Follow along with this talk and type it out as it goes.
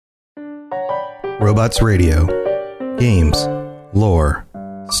Robots Radio. Games, lore,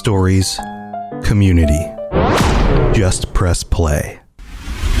 stories, community. Just press play.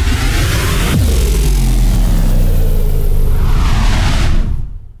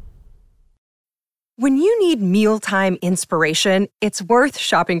 When you need mealtime inspiration, it's worth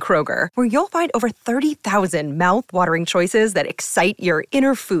shopping Kroger, where you'll find over 30,000 mouth-watering choices that excite your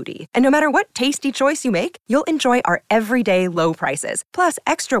inner foodie. And no matter what tasty choice you make, you'll enjoy our everyday low prices, plus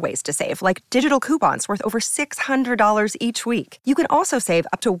extra ways to save, like digital coupons worth over $600 each week. You can also save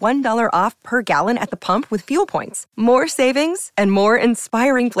up to $1 off per gallon at the pump with fuel points. More savings and more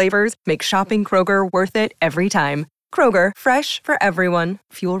inspiring flavors make shopping Kroger worth it every time. Kroger, fresh for everyone.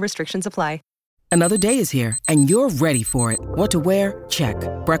 Fuel restrictions apply. Another day is here, and you're ready for it. What to wear? Check.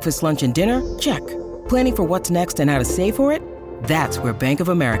 Breakfast, lunch, and dinner? Check. Planning for what's next and how to save for it? That's where Bank of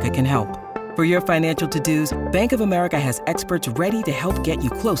America can help. For your financial to-dos, Bank of America has experts ready to help get you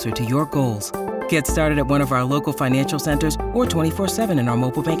closer to your goals. Get started at one of our local financial centers or 24/7 in our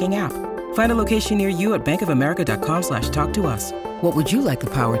mobile banking app. Find a location near you at bankofamerica.com/talktous. What would you like the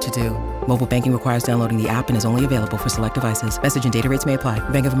power to do? Mobile banking requires downloading the app and is only available for select devices. Message and data rates may apply.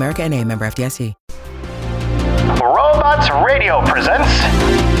 Bank of America N.A., member FDIC. Robots Radio presents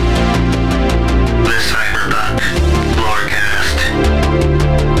the Cyberpunk Lorecast.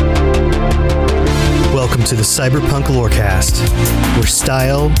 Welcome to the Cyberpunk Lorecast, where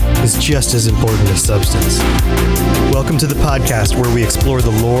style is just as important as substance. Welcome to the podcast where we explore the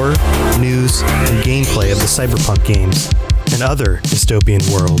lore, news, and gameplay of the Cyberpunk games and other dystopian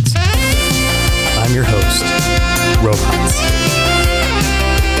worlds. I'm your host, Robots.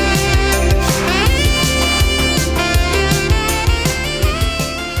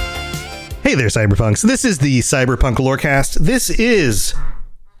 Hey there, Cyberpunks. This is the Cyberpunk Lorecast. This is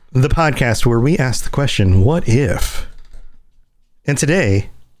the podcast where we ask the question, what if? And today,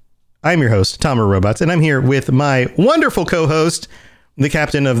 I'm your host, Tomer Robots, and I'm here with my wonderful co-host, the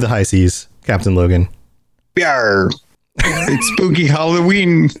captain of the high seas, Captain Logan. Yarr. It's spooky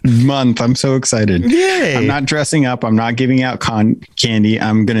Halloween month. I'm so excited. Yay. I'm not dressing up. I'm not giving out candy.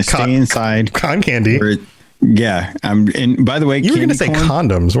 I'm going to stay inside. Con candy? Yeah. And by the way, you were going to say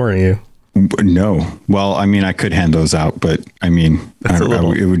condoms, weren't you? No. Well, I mean, I could hand those out, but I mean,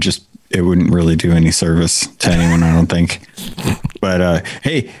 it wouldn't really do any service to anyone, I don't think. But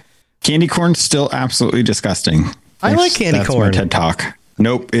hey, candy corn's still absolutely disgusting. I like candy corn. That's my TED Talk.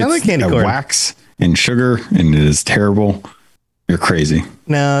 Nope. It's I like candy corn. Wax and sugar, and it is terrible. You're crazy.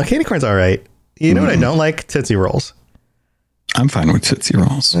 No, candy corn's all right. You know what I don't like? Tootsie Rolls. I'm fine with Tootsie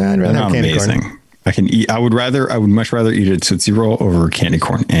Rolls. I'd rather have candy corn. I can eat. I would much rather eat a Tootsie Roll over candy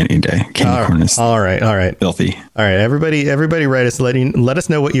corn any day. Candy corn is all right. Filthy. All right, everybody write us. Let us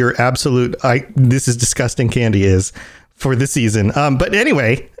know what your absolute this is disgusting candy is for this season. But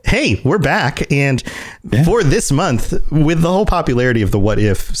anyway, hey, we're back, and for this month, with the whole popularity of the What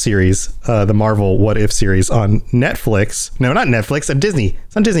If series, the Marvel What If series on Netflix. No, not Netflix. On Disney.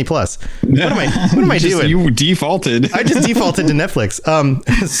 It's on Disney Plus. What am I doing? You defaulted. I just defaulted to Netflix.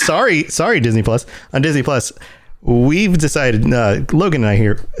 Sorry, Disney Plus. On Disney Plus, we've decided. Logan and I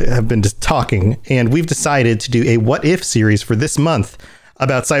here have been just talking, and we've decided to do a What If series for this month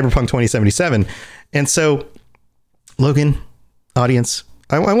about Cyberpunk 2077, and so. Logan, audience,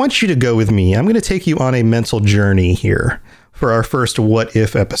 I want you to go with me. I'm going to take you on a mental journey here for our first What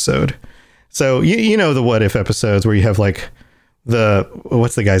If episode. So you know the What If episodes where you have like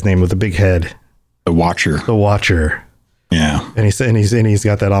what's the guy's name with the big head? The Watcher. The Watcher. Yeah. And he's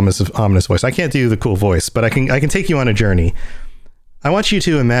got that ominous voice. I can't do the cool voice, but I can take you on a journey. I want you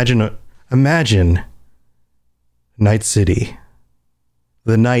to imagine Night City,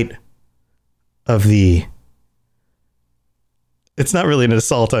 the night of the. It's not really an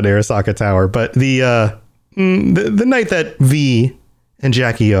assault on Arasaka Tower, but the night that V and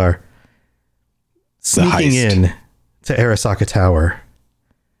Jackie are sneaking in to Arasaka Tower,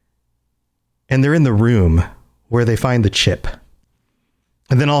 and they're in the room where they find the chip,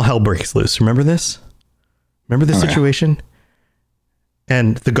 and then all hell breaks loose. Remember this? Remember this situation? Yeah.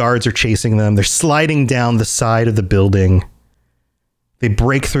 And the guards are chasing them. They're sliding down the side of the building. They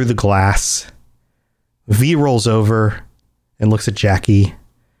break through the glass. V rolls over and looks at Jackie,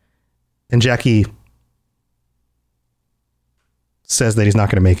 and Jackie says that he's not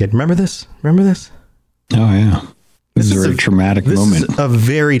going to make it. Remember this? Oh yeah. This is a very traumatic moment. This is a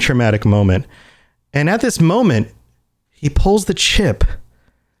very traumatic moment. And at this moment, he pulls the chip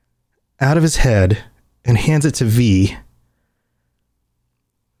out of his head and hands it to V.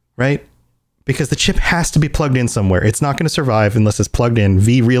 Right? Because the chip has to be plugged in somewhere. It's not going to survive unless it's plugged in.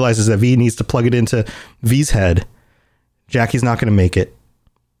 V realizes that V needs to plug it into V's head. Jackie's not going to make it.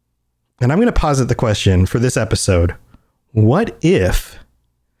 and I'm going to posit the question for this episode. What if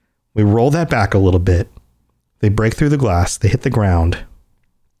we roll that back a little bit? They break through the glass, they hit the ground,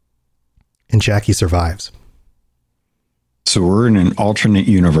 and Jackie survives. So we're in an alternate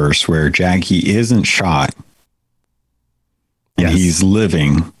universe where Jackie isn't shot. And Yes. he's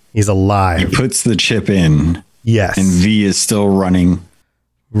living. He's alive. He puts the chip in. Yes. And V is still running.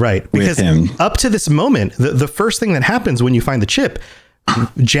 Right. Because him. up to this moment, the first thing that happens when you find the chip,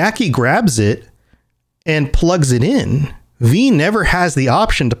 Jackie grabs it and plugs it in. V never has the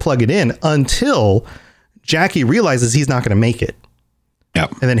option to plug it in until Jackie realizes he's not going to make it.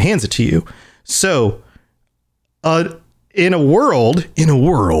 Yep. And then hands it to you. So, in an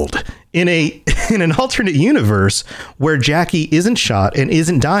alternate universe where Jackie isn't shot and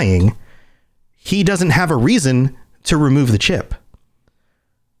isn't dying, he doesn't have a reason to remove the chip.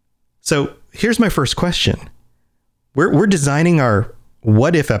 So here's my first question. We're designing our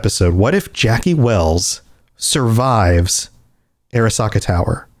what if episode. What if Jackie Wells survives Arasaka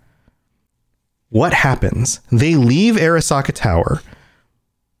Tower? What happens? They leave Arasaka Tower.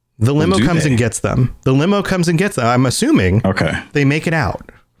 The limo comes and gets them. I'm assuming they make it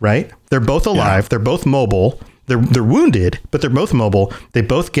out, right? They're both alive. Yeah. They're both mobile. They're wounded, but they're both mobile. They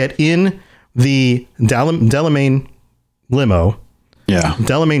both get in the Delamain limo. Yeah.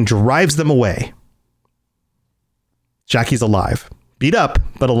 Delamain drives them away. Jackie's alive. Beat up,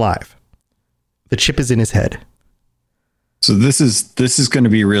 but alive. The chip is in his head. So this is going to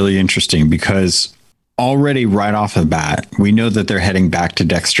be really interesting because already right off the bat, we know that they're heading back to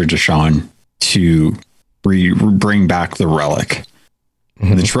Dexter Deshawn to bring back the relic.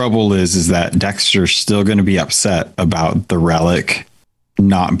 Mm-hmm. The trouble is that Dexter's still going to be upset about the relic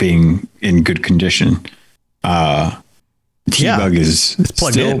not being in good condition. T-Bug is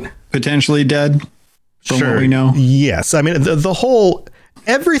plugged still in. Potentially dead from what we know. Yes. I mean, the whole...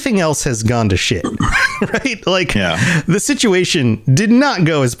 Everything else has gone to shit, right? Like the situation did not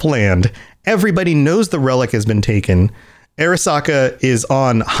go as planned. Everybody knows the relic has been taken. Arasaka is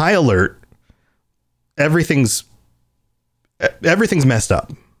on high alert. Everything's messed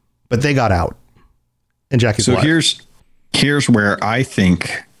up, but they got out. And Jackie's alive. Here's where I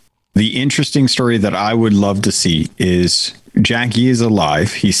think the interesting story that I would love to see is Jackie is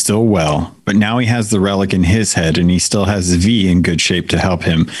alive. He's still well, but now he has the relic in his head and he still has V in good shape to help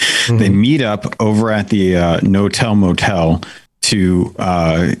him. Mm-hmm. They meet up over at the Notel Motel to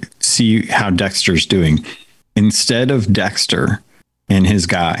see how Dexter's doing. Instead of Dexter and his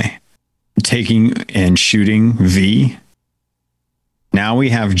guy taking and shooting V, now we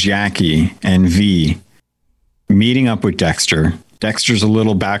have Jackie and V meeting up with Dexter. Dexter's a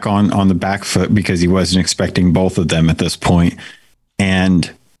little back on the back foot because he wasn't expecting both of them at this point.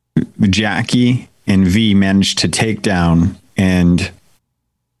 And Jackie and V managed to take down and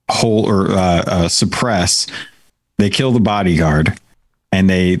suppress. They kill the bodyguard and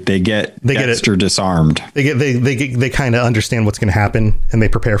they get Dexter disarmed. They kind of understand what's going to happen and they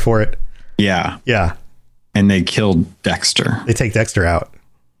prepare for it. Yeah. Yeah. And they killed Dexter. They take Dexter out.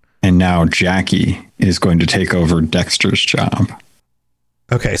 And now Jackie is going to take over Dexter's job.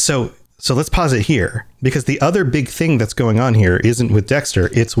 Okay, so let's pause it here because the other big thing that's going on here isn't with Dexter,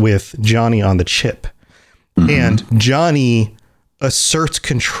 it's with Johnny on the chip. Mm-hmm. And Johnny asserts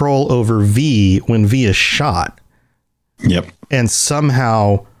control over V when V is shot. Yep. And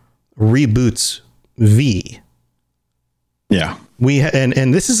somehow reboots V. Yeah.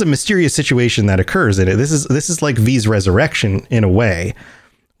 And this is a mysterious situation that occurs in it. This is like V's resurrection in a way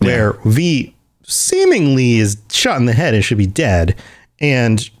where V seemingly is shot in the head and should be dead.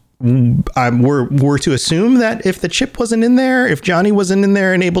 And we're to assume that if the chip wasn't in there, if Johnny wasn't in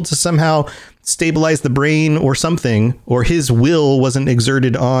there and able to somehow stabilize the brain or something, or his will wasn't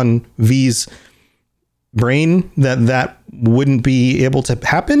exerted on V's brain, that wouldn't be able to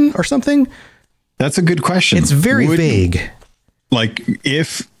happen or something. That's a good question. It's very vague. Like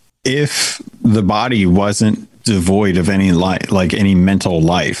if the body wasn't devoid of any any mental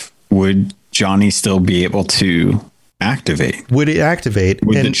life, would Johnny still be able to activate? Would it activate?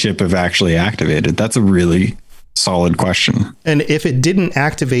 Would the chip have actually activated? That's a really solid question. And if it didn't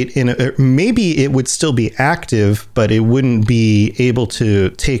activate maybe it would still be active, but it wouldn't be able to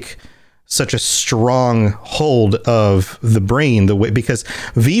take such a strong hold of the brain because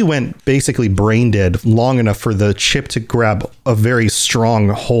V went basically brain dead long enough for the chip to grab a very strong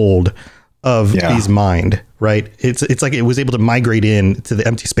hold of V's mind, right? It's like it was able to migrate into the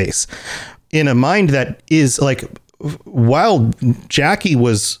empty space in a mind that is like, while Jackie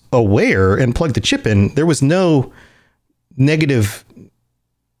was aware and plugged the chip in, there was no negative.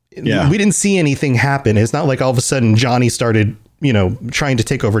 We didn't see anything happen. It's not like all of a sudden Johnny started trying to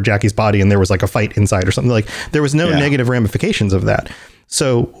take over Jackie's body and there was like a fight inside or something. Like there was no negative ramifications of that.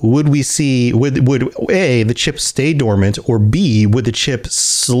 So would we see, would A, the chip stay dormant, or B, would the chip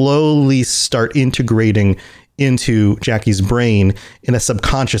slowly start integrating into Jackie's brain in a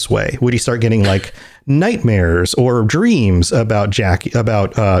subconscious way? Would he start getting like nightmares or dreams about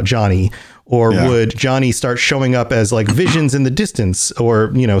Johnny? Or would Johnny start showing up as like visions in the distance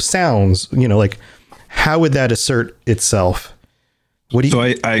or, sounds, like how would that assert itself? What do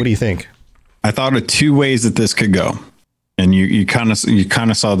you think? I thought of two ways that this could go. And you kind of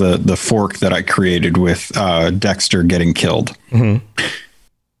saw the fork that I created with Dexter getting killed. Mm-hmm.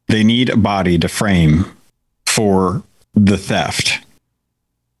 They need a body to frame for the theft.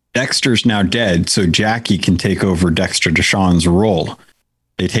 Dexter's now dead, so Jackie can take over Dexter Deshawn's role.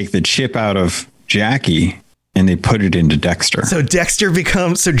 They take the chip out of Jackie and they put it into Dexter. So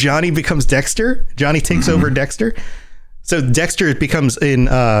Johnny becomes Dexter? Johnny takes over Dexter? So Dexter becomes, in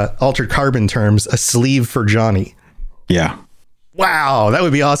Altered Carbon terms, a sleeve for Johnny. Yeah. Wow, that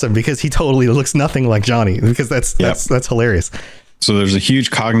would be awesome because he totally looks nothing like Johnny, because that's hilarious. So there's a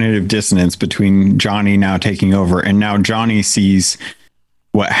huge cognitive dissonance between Johnny now taking over, and now Johnny sees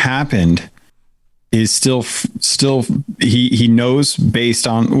what happened is still he knows based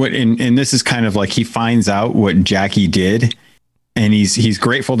on what, and this is kind of like he finds out what Jackie did, and he's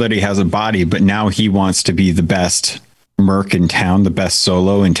grateful that he has a body, but now he wants to be the best merc in town, the best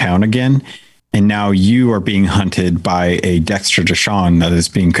solo in town again. And now you are being hunted by a Dexter Deshawn that is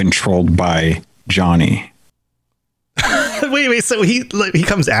being controlled by Johnny. Wait, so he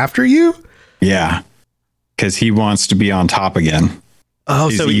comes after you? Yeah, because he wants to be on top again. Oh,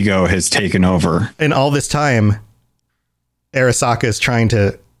 his ego has taken over. And all this time, Arasaka is trying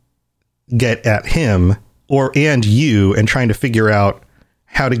to get at him and you, and trying to figure out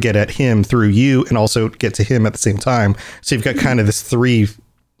how to get at him through you and also get to him at the same time. So you've got kind of this 3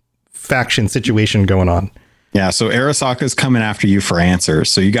 faction situation going on. Yeah, so Arasaka's coming after you for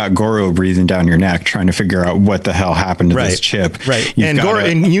answers. So you got Goro breathing down your neck trying to figure out what the hell happened to this chip. Right.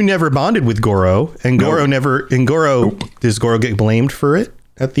 And you never bonded with Goro, and Goro does Goro get blamed for it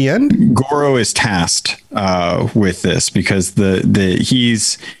at the end? Goro is tasked with this because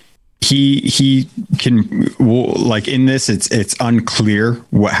he can, like in this, it's unclear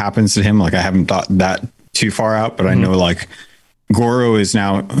what happens to him. Like I haven't thought that too far out, but I know like Goro is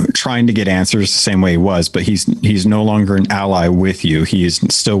now trying to get answers the same way he was, but he's no longer an ally with you. He is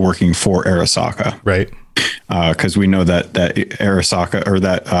still working for Arasaka. Right. Because we know that Arasaka, or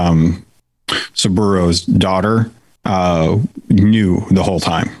that Saburo's daughter knew the whole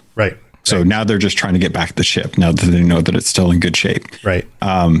time. Right. So now they're just trying to get back the ship now that they know that it's still in good shape. Right.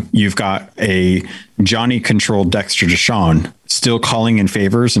 You've got a Johnny controlled Dexter Deshawn still calling in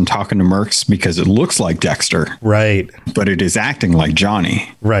favors and talking to mercs because it looks like Dexter. Right. But it is acting like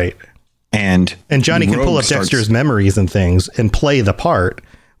Johnny. Right. And Johnny can pull up Dexter's memories and things and play the part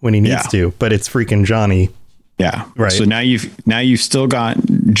when he needs to, but it's freaking Johnny. Yeah. Right. So now you've still got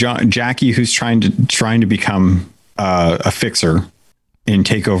Jackie, who's trying to become a fixer and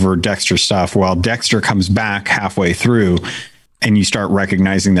take over Dexter's stuff, while Dexter comes back halfway through, and you start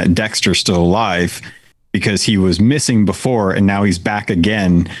recognizing that Dexter's still alive because he was missing before and now he's back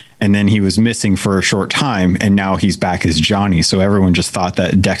again. And then he was missing for a short time and now he's back as Johnny. So everyone just thought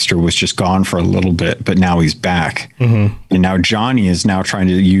that Dexter was just gone for a little bit, but now he's back. Mm-hmm. And now Johnny is now trying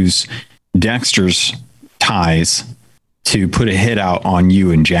to use Dexter's ties to put a hit out on you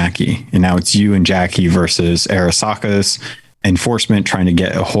and Jackie. And now it's you and Jackie versus Arasaka's enforcement trying to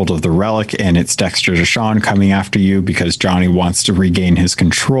get a hold of the relic, and it's Dexter Deshawn coming after you because Johnny wants to regain his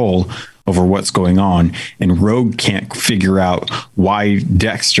control over what's going on, and Rogue can't figure out why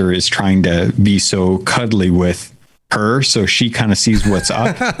Dexter is trying to be so cuddly with her, so she kind of sees what's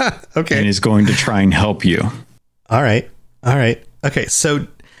up okay, and is going to try and help you. All right. Okay, so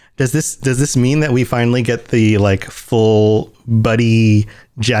does this mean that we finally get the like full buddy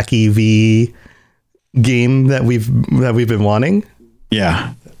Jackie V game that we've been wanting?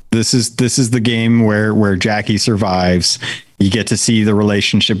 Yeah, this is the game where Jackie survives. You get to see the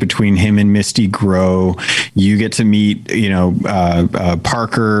relationship between him and Misty grow. You get to meet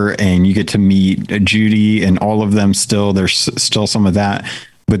Parker, and you get to meet Judy, and all of them. There's still some of that,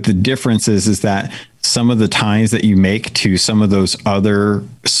 but the difference is that some of the ties that you make to some of those other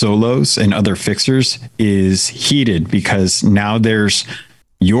solos and other fixers is heated because now there's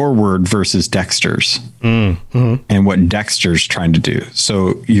your word versus Dexter's, and what Dexter's trying to do.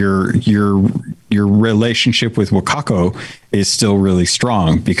 So your relationship with Wakako is still really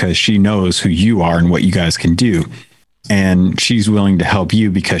strong because she knows who you are and what you guys can do. And she's willing to help you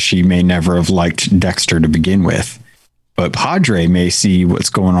because she may never have liked Dexter to begin with. But Padre may see what's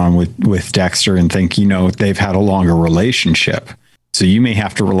going on with Dexter and think, they've had a longer relationship. So you may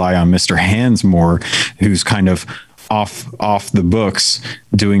have to rely on Mr. Hands more, who's kind of off the books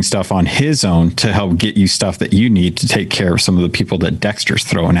doing stuff on his own to help get you stuff that you need to take care of some of the people that Dexter's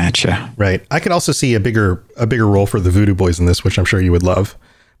throwing at you. Right. I could also see a bigger role for the Voodoo Boys in this, which I'm sure you would love,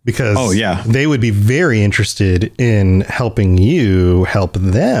 because they would be very interested in helping you help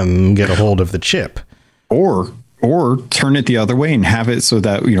them get a hold of the chip. Or turn it the other way and have it so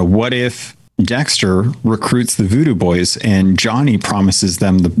that, what if Dexter recruits the Voodoo Boys and Johnny promises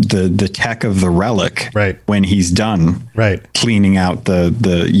them the tech of the relic when he's done cleaning out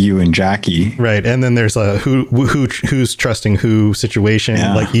the you and Jackie. Right. And then there's a who's trusting who situation.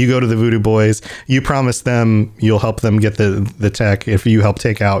 Yeah. Like, you go to the Voodoo Boys, you promise them you'll help them get the tech if you help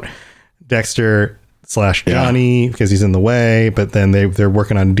take out Dexter / Johnny because he's in the way, but then they're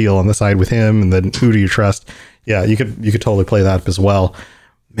working on a deal on the side with him, and then who do you trust? Yeah, you could totally play that up as well.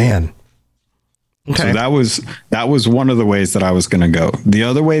 Man. Okay. So that was one of the ways that I was going to go. The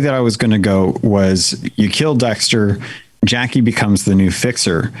other way that I was going to go was you kill Dexter, Jackie becomes the new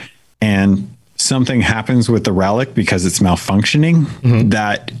fixer, and something happens with the relic because it's malfunctioning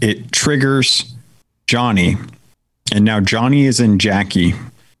that it triggers Johnny, and now Johnny is in Jackie,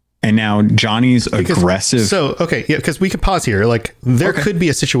 and now Johnny's aggressive. So, okay. Yeah. Because we could pause here. Like, there could be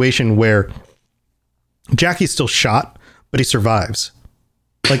a situation where Jackie's still shot, but he survives.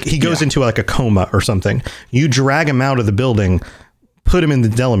 Like, he goes into like a coma or something. You drag him out of the building, put him in the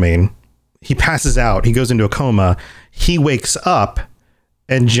Delamain. He passes out. He goes into a coma. He wakes up,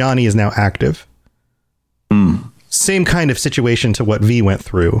 and Johnny is now active. Same kind of situation to what V went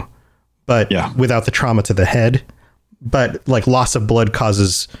through, but without the trauma to the head. But like, loss of blood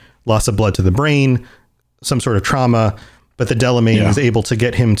causes loss of blood to the brain, some sort of trauma. But the Delamain is able to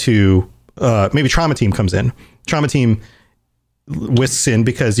get him to maybe Trauma Team comes in. Trauma Team whisks in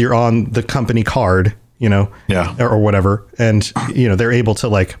because you're on the company card, or whatever. And, they're able to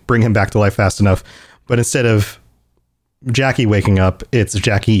like bring him back to life fast enough. But instead of Jackie waking up, it's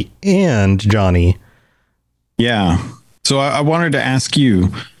Jackie and Johnny. Yeah. So I wanted to ask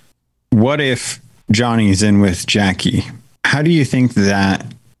you, what if Johnny's in with Jackie? How do you think that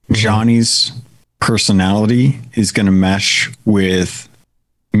Johnny's personality is going to mesh with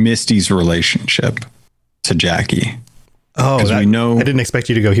Misty's relationship to Jackie? Oh, I didn't expect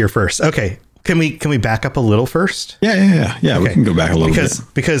you to go here first. Okay. Can we back up a little first? Yeah. Okay. We can go back a little bit.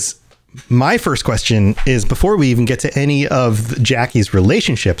 Because my first question is, before we even get to any of Jackie's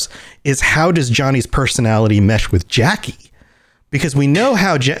relationships, is how does Johnny's personality mesh with Jackie? Because we know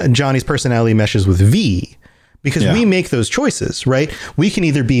how Johnny's personality meshes with V, because we make those choices, right? We can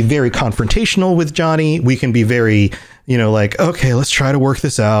either be very confrontational with Johnny. We can be very, like, okay, let's try to work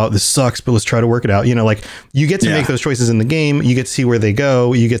this out. This sucks, but let's try to work it out. Like, you get to make those choices in the game. You get to see where they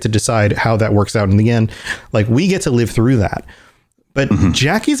go. You get to decide how that works out in the end. Like, we get to live through that. But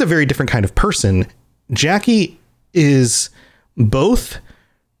Jackie's a very different kind of person. Jackie is both,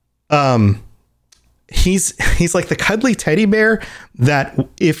 he's like the cuddly teddy bear that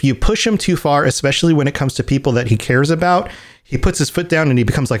if you push him too far, especially when it comes to people that he cares about, he puts his foot down and he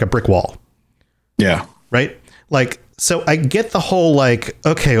becomes like a brick wall. Yeah. Right. Like, so I get the whole, like,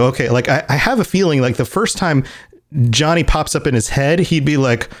 okay. Like, I have a feeling like the first time Johnny pops up in his head, he'd be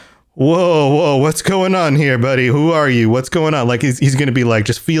like, whoa, what's going on here, buddy? Who are you? What's going on? Like, he's going to be like,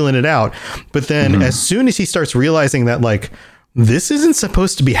 just feeling it out. But then as soon as he starts realizing that, like, this isn't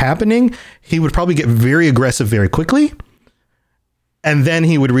supposed to be happening, he would probably get very aggressive very quickly. And then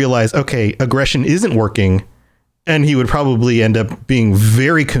he would realize, okay, aggression isn't working. And he would probably end up being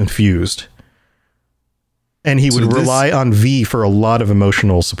very confused. And he would rely on V for a lot of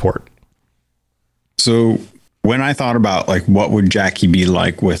emotional support. So when I thought about, like, what would Jackie be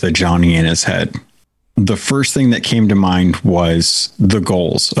like with a Johnny in his head, the first thing that came to mind was the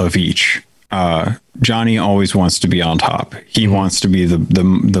goals of each. Johnny always wants to be on top. He wants to be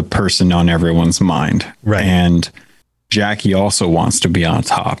the person on everyone's mind. Right. And Jackie also wants to be on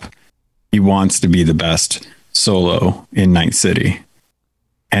top. He wants to be the best solo in Night City.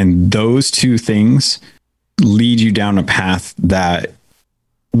 And those two things lead you down a path that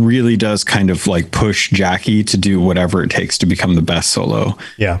really does kind of like push Jackie to do whatever it takes to become the best solo.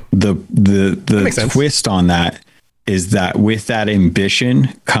 Yeah. The twist on that is that with that ambition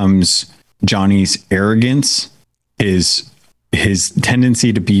comes Johnny's arrogance, his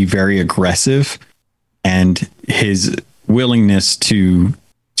tendency to be very aggressive, and his willingness to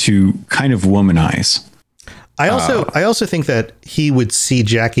kind of womanize. I also think that he would see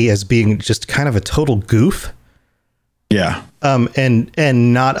Jackie as being just kind of a total goof. Yeah.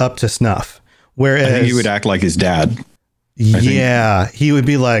 And not up to snuff. Whereas I think he would act like his dad. Yeah, he would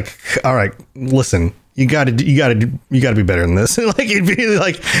be like, all right, listen, you gotta be better than this. Like, he'd be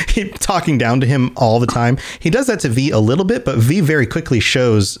like talking down to him all the time. He does that to V a little bit, but V very quickly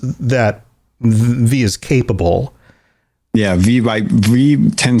shows that V is capable. Yeah, V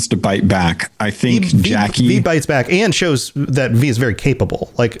tends to bite back. I think Jackie V bites back and shows that V is very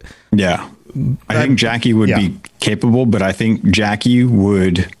capable. Like, yeah, I think Jackie would be capable, but I think Jackie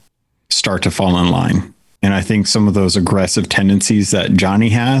would start to fall in line. And I think some of those aggressive tendencies that Johnny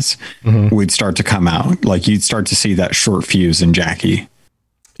has would start to come out. Like, you'd start to see that short fuse in Jackie.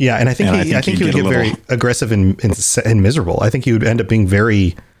 Yeah, and I think he would get very aggressive and miserable. I think he would end up being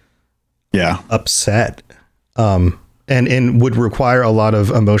very upset. And would require a lot of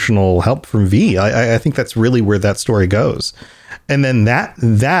emotional help from V. I think that's really where that story goes. And then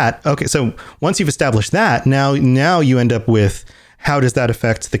okay, so once you've established that, now you end up with, how does that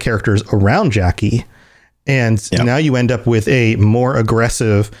affect the characters around Jackie? And now you end up with a more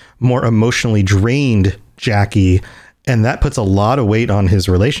aggressive, more emotionally drained Jackie, and that puts a lot of weight on his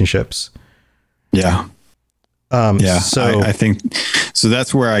relationships. Yeah. So I think so.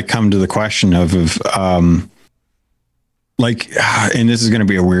 That's where I come to the question of like, and this is going to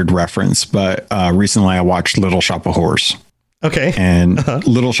be a weird reference, but recently I watched Little Shop of Horrors. Okay. And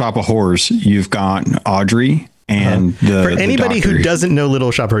Little Shop of Horrors, you've got Audrey and for anybody who doesn't know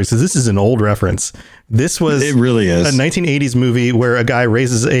Little Shop of Horrors, this is an old reference. It really is a 1980s movie where a guy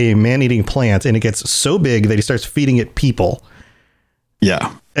raises a man-eating plant and it gets so big that he starts feeding it people.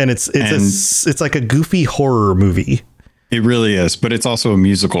 Yeah. And it's like a goofy horror movie. It really is, but it's also a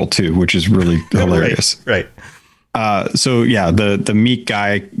musical too, which is really hilarious. Right. So yeah, the meek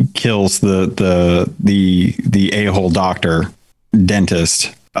guy kills the a-hole doctor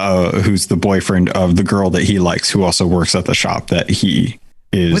dentist, who's the boyfriend of the girl that he likes, who also works at the shop that he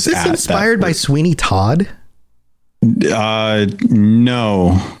is. Was this inspired by Sweeney Todd?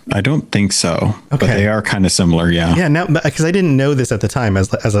 No, I don't think so. Okay. But they are kind of similar. Yeah. Yeah. Now, because I didn't know this at the time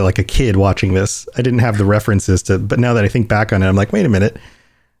as like a kid watching this, I didn't have the references but now that I think back on it, I'm like, wait a minute.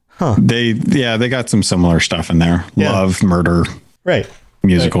 Huh. They got some similar stuff in there. Yeah. Love, murder, right?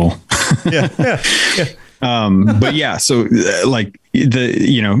 Musical. Right. Yeah. But yeah, so like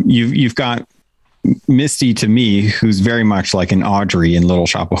you've got Misty to me, who's very much like an Audrey in Little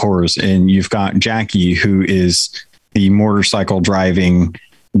Shop of Horrors, and you've got Jackie, who is the motorcycle driving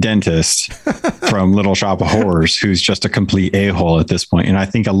dentist from Little Shop of Horrors, who's just a complete a-hole at this point. And I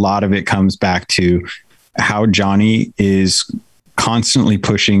think a lot of it comes back to how Johnny is constantly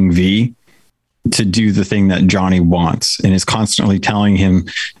pushing V to do the thing that Johnny wants, and is constantly telling him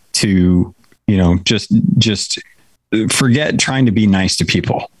to, just forget trying to be nice to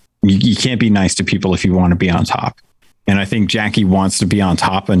people. You can't be nice to people if you want to be on top. And I think Jackie wants to be on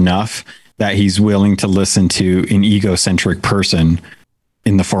top enough that he's willing to listen to an egocentric person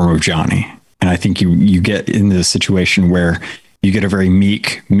in the form of Johnny. And I think you get into the situation where you get a very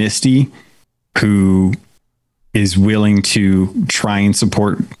meek Misty who is willing to try and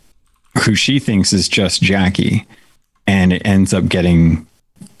support who she thinks is just Jackie. And it ends up getting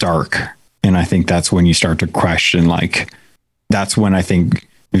dark. And I think that's when you start to question, like, that's when I think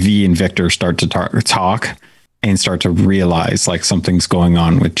V and Victor start to talk and start to realize like something's going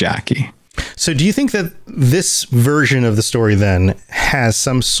on with Jackie. So do you think that this version of the story then has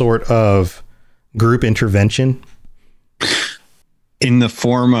some sort of group intervention? In the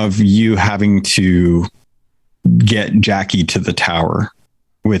form of you having to get Jackie to the tower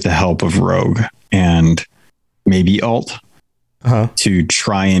with the help of Rogue and maybe Alt to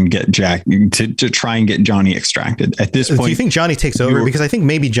try and get to try and get Johnny extracted. At this point, do you think Johnny takes over? Because I think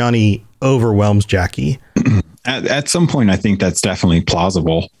maybe Johnny overwhelms Jackie. At some point, I think that's definitely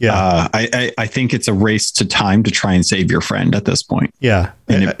plausible. Yeah. I think it's a race to time to try and save your friend at this point. Yeah.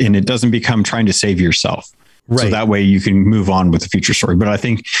 And it doesn't become trying to save yourself. Right. So that way you can move on with the future story. But I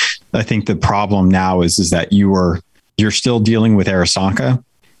think the problem now is that you're still dealing with Arasaka,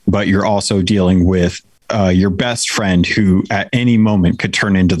 but you're also dealing with your best friend, who at any moment could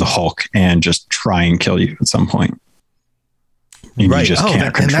turn into the Hulk and just try and kill you at some point. And right. You just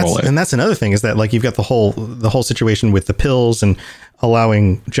can't control it. And that's another thing, is that like you've got the whole situation with the pills and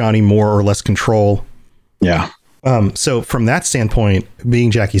allowing Johnny more or less control. Yeah. So from that standpoint, being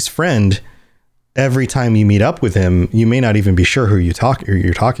Jackie's friend, every time you meet up with him, you may not even be sure who you're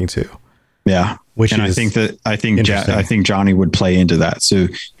talking to. Yeah. I think Johnny would play into that. So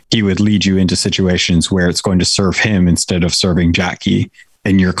he would lead you into situations where it's going to serve him instead of serving Jackie.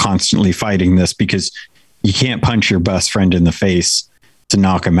 And you're constantly fighting this because you can't punch your best friend in the face to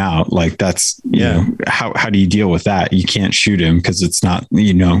knock him out. Like that's, you know, how do you deal with that? You can't shoot him because it's not,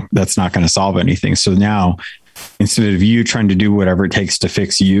 that's not going to solve anything. So now instead of you trying to do whatever it takes to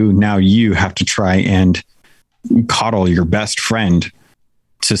fix you, now you have to try and coddle your best friend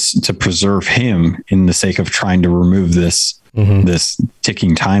to preserve him in the sake of trying to remove this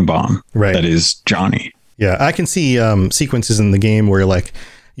ticking time bomb that is Johnny. Yeah, I can see sequences in the game where like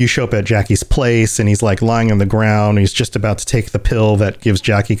you show up at Jackie's place and he's like lying on the ground. He's just about to take the pill that gives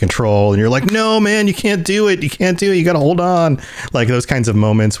Jackie control. And you're like, no, man, you can't do it. You can't do it. You got to hold on. Like those kinds of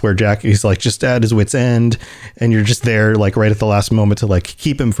moments where Jackie's like just at his wit's end and you're just there like right at the last moment to like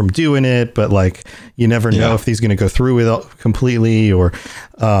keep him from doing it. But like, you never know if he's going to go through with it completely or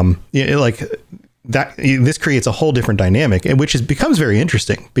like that. This creates a whole different dynamic, which becomes very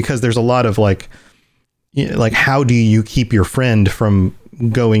interesting because there's a lot of like how do you keep your friend from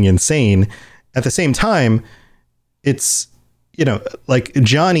going insane? At the same time, it's, like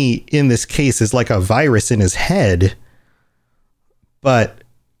Johnny in this case is like a virus in his head, but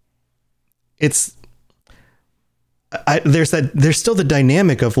it's, there's still the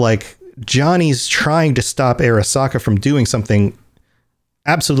dynamic of like Johnny's trying to stop Arasaka from doing something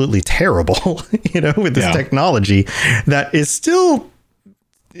absolutely terrible, with this technology that is still,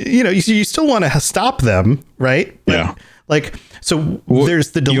 you still want to stop them. Right. But, so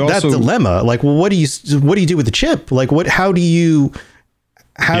there's that dilemma. Like, well, what do you do with the chip? Like, how are you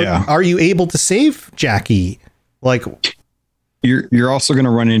able to save Jackie? Like, you're also going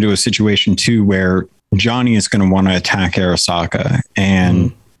to run into a situation too, where Johnny is going to want to attack Arasaka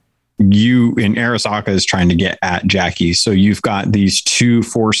and Arasaka is trying to get at Jackie. So you've got these two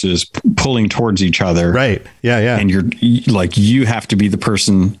forces pulling towards each other. Right. Yeah. And you have to be the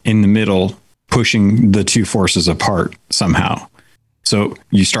person in the middle pushing the two forces apart somehow. So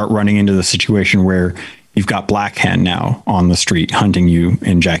you start running into the situation where you've got Black Hand now on the street hunting you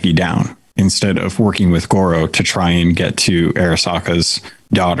and Jackie down instead of working with Goro to try and get to Arasaka's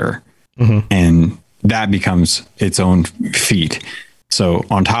daughter. And that becomes its own feat. So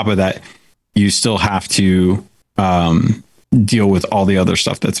on top of that, you still have to deal with all the other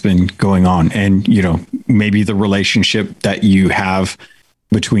stuff that's been going on. And, maybe the relationship that you have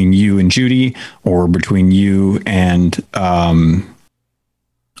between you and Judy or between you and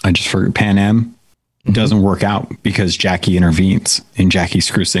I just forgot Pan Am doesn't work out because Jackie intervenes and Jackie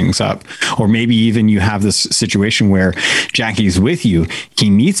screws things up. Or maybe even you have this situation where Jackie's with you, he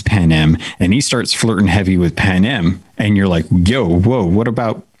meets Pan Am and he starts flirting heavy with Pan Am and you're like, whoa, what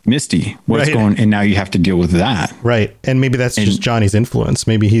about Misty? What's going? And now you have to deal with that. Right. And maybe that's just Johnny's influence.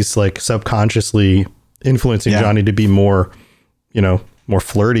 Maybe he's like subconsciously influencing Johnny to be more, more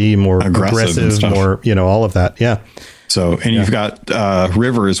flirty, more aggressive, more, all of that. Yeah. So, and you've got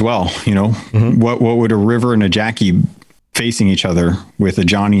River as well, what would a River and a Jackie facing each other with a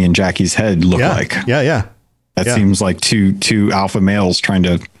Johnny and Jackie's head look like? Yeah. That seems like two alpha males trying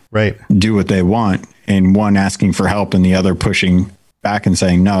to do what they want and one asking for help and the other pushing back and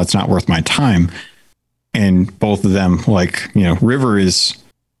saying, no, it's not worth my time. And both of them, River is,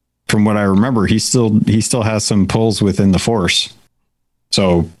 from what I remember, he still has some pulls within the Force.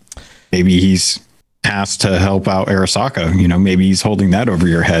 So maybe he's tasked to help out Arasaka. Maybe he's holding that over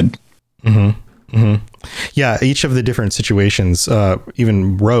your head. Yeah, each of the different situations,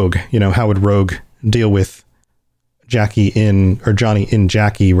 even Rogue, how would Rogue deal with Johnny in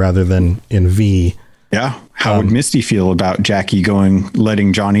Jackie rather than in V? Yeah. How would Misty feel about Jackie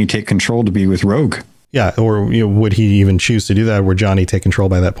letting Johnny take control to be with Rogue? Yeah. Or would he even choose to do that? Would Johnny take control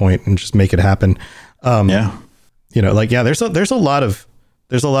by that point and just make it happen? There's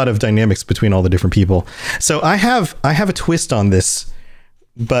a lot of dynamics between all the different people. So I have a twist on this,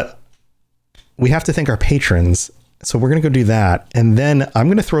 but we have to thank our patrons. So we're going to go do that. And then I'm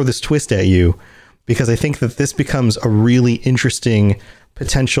going to throw this twist at you because I think that this becomes a really interesting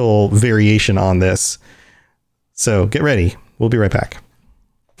potential variation on this. So get ready. We'll be right back.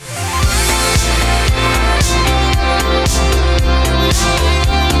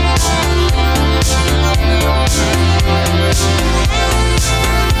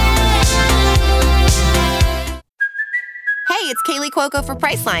 It's Kaylee Cuoco for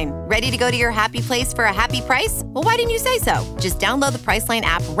Priceline. Ready to go to your happy place for a happy price? Well, why didn't you say so? Just download the Priceline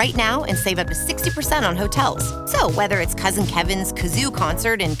app right now and save up to 60% on hotels. So whether it's Cousin Kevin's Kazoo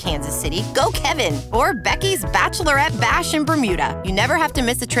Concert in Kansas City, go Kevin, or Becky's Bachelorette Bash in Bermuda, you never have to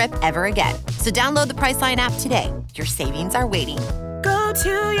miss a trip ever again. So download the Priceline app today. Your savings are waiting. Go to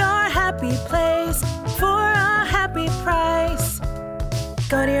your happy place for a happy price.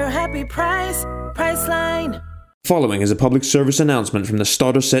 Go to your happy price, Priceline. Following is a public service announcement from the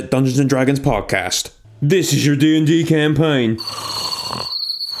Starter Set Dungeons & Dragons podcast. This is your D&D campaign.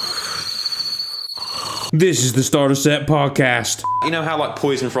 This is the Starter Set podcast. You know how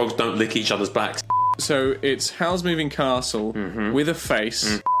poison frogs don't lick each other's backs? So it's Howl's Moving Castle with a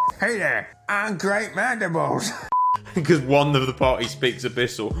face. Hey there, I'm Great Mandibles. Because one of the party speaks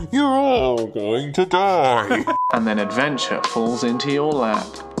Abyssal. You're all going to die. And then adventure falls into your lap.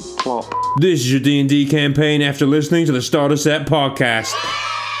 Plop. This is your D&D campaign after listening to the Starter Set podcast.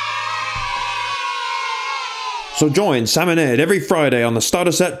 So join Sam and Ed every Friday on the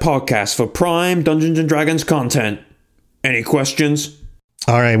Starter Set podcast for prime Dungeons & Dragons content. Any questions?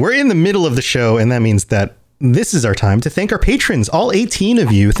 All right, we're in the middle of the show, and that means that this is our time to thank our patrons, all 18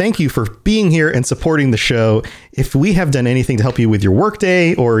 of you. Thank you for being here and supporting the show. If we have done anything to help you with your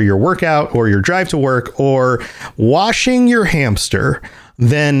workday or your workout or your drive to work or washing your hamster,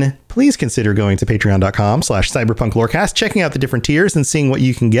 then please consider going to patreon.com/cyberpunklorecast, checking out the different tiers and seeing what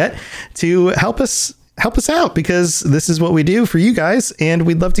you can get to help us out, because this is what we do for you guys, and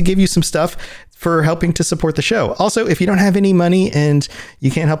we'd love to give you some stuff for helping to support the show. Also, if you don't have any money and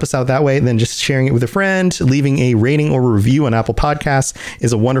you can't help us out that way, then just sharing it with a friend, leaving a rating or review on Apple Podcasts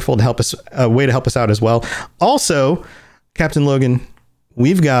is a wonderful way to help us out as well. Also, Captain Logan,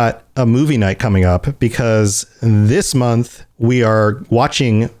 we've got a movie night coming up because this month we are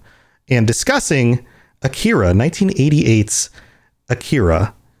watching and discussing Akira, 1988's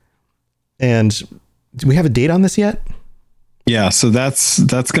Akira. And do we have a date on this yet? Yeah, so that's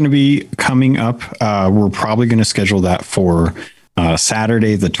going to be coming up. We're probably going to schedule that for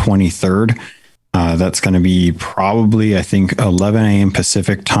Saturday, the 23rd. That's going to be probably, I think, 11 a.m.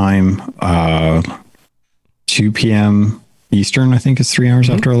 Pacific time, 2 p.m. Eastern, I think is 3 hours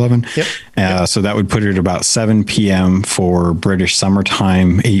after 11. Yep. So that would put it at about 7 p.m. for British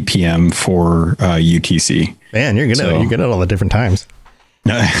summertime, 8 p.m. for UTC. Man, you're good at all the different times.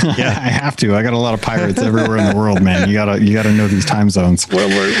 No, yeah, I have to. I got a lot of pirates everywhere in the world, man. You gotta know these time zones.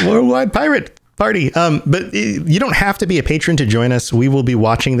 Worldwide pirate party. But you don't have to be a patron to join us. We will be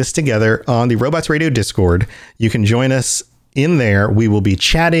watching this together on the Robots Radio Discord. You can join us in there. We will be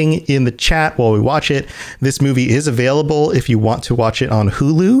chatting in the chat while we watch it. This movie is available if you want to watch it on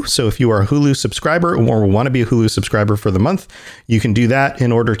Hulu. So if you are a Hulu subscriber or want to be a Hulu subscriber for the month, you can do that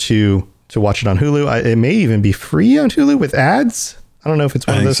in order to watch it on Hulu. It may even be free on Hulu with ads. I don't know if it's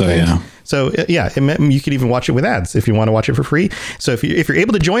one of those things. Yeah. So yeah, you could even watch it with ads if you want to watch it for free. So if you're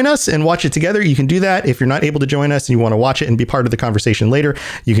able to join us and watch it together, you can do that. If you're not able to join us and you want to watch it and be part of the conversation later,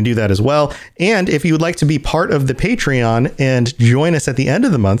 you can do that as well. And if you would like to be part of the Patreon and join us at the end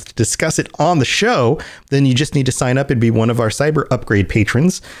of the month to discuss it on the show, then you just need to sign up and be one of our Cyber Upgrade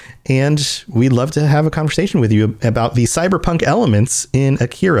patrons. And we'd love to have a conversation with you about the cyberpunk elements in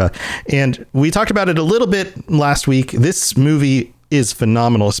Akira. And we talked about it a little bit last week. This movie is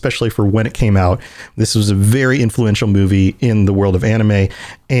phenomenal, especially for when it came out. This was a very influential movie in the world of anime.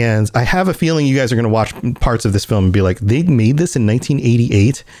 And I have a feeling you guys are going to watch parts of this film and be like, they made this in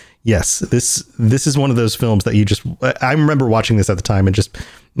 1988. Yes, this is one of those films that I remember watching this at the time and just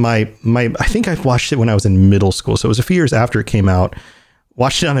I think I watched it when I was in middle school. So it was a few years after it came out.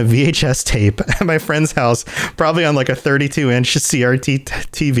 Watched it on a VHS tape at my friend's house, probably on like a 32-inch CRT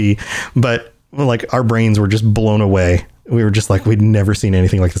TV. But like our brains were just blown away. We were just like, we'd never seen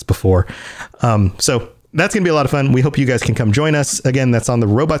anything like this before. So that's going to be a lot of fun. We hope you guys can come join us. Again, that's on the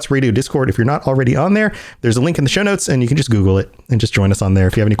Robots Radio Discord. If you're not already on there, there's a link in the show notes and you can just Google it and just join us on there.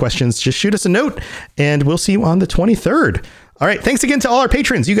 If you have any questions, just shoot us a note and we'll see you on the 23rd. All right. Thanks again to all our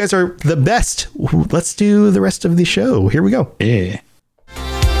patrons. You guys are the best. Let's do the rest of the show. Here we go. Yeah.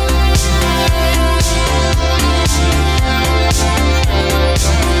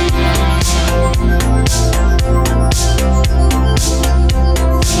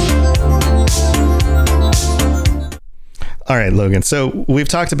 All right, Logan. So we've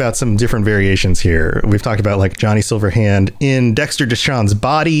talked about some different variations here. We've talked about like Johnny Silverhand in Dexter Deshawn's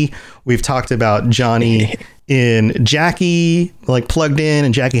body. We've talked about Johnny in Jackie, like plugged in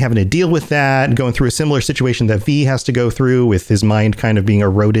and Jackie having to deal with that and going through a similar situation that V has to go through with his mind kind of being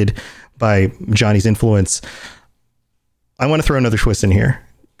eroded by Johnny's influence. I want to throw another twist in here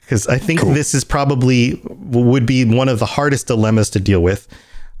because I think this is probably would be one of the hardest dilemmas to deal with,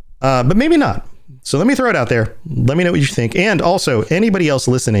 but maybe not. So let me throw it out there. Let me know what you think. And also anybody else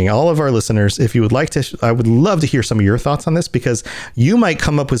listening, all of our listeners, if you would like to, I would love to hear some of your thoughts on this because you might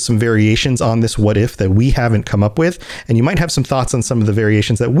come up with some variations on this what if that we haven't come up with. And you might have some thoughts on some of the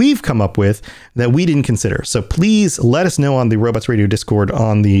variations that we've come up with that we didn't consider. So please let us know on the Robots Radio Discord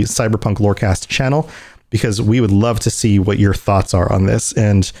on the Cyberpunk Lorecast channel, because we would love to see what your thoughts are on this.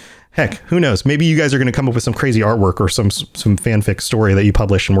 And heck, who knows? Maybe you guys are going to come up with some crazy artwork or some fanfic story that you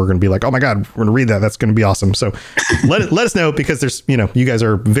publish, and we're going to be like, oh my God, we're going to read that. That's going to be awesome. So let us know, because there's, you guys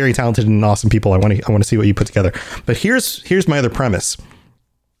are very talented and awesome people. I want to see what you put together. But here's my other premise.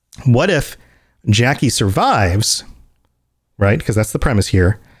 What if Jackie survives, right? Because that's the premise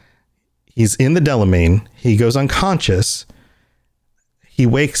here. He's in the Delamain. He goes unconscious. He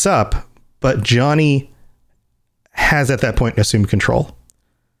wakes up, but Johnny has at that point assumed control.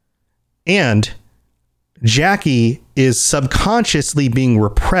 And Jackie is subconsciously being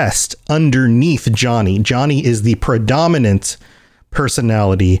repressed underneath Johnny. Johnny is the predominant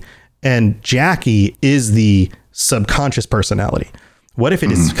personality, and Jackie is the subconscious personality. What if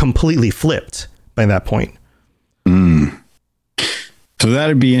it is completely flipped by that point? So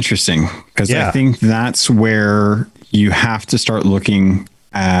that'd be interesting, because I think that's where you have to start looking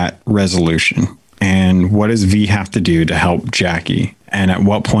at resolution. And what does V have to do to help Jackie? And at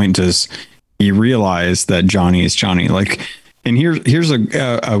what point does he realize that Johnny is Johnny? Like, and here's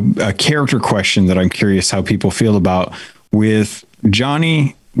a character question that I'm curious how people feel about with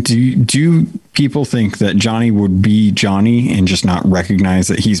Johnny. Do people think that Johnny would be Johnny and just not recognize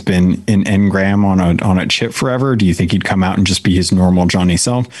that he's been an engram on a chip forever? Do you think he'd come out and just be his normal Johnny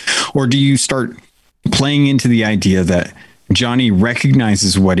self? Or do you start playing into the idea that Johnny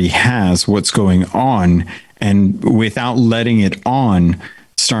recognizes what he has, what's going on, and without letting it on,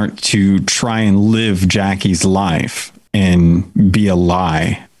 start to try and live Jackie's life and be a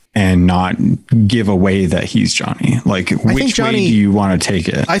lie and not give away that he's Johnny? Like, which way do you want to take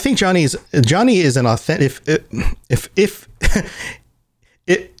it? I think Johnny is an authentic. If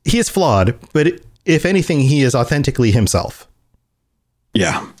he is flawed, but if anything, he is authentically himself.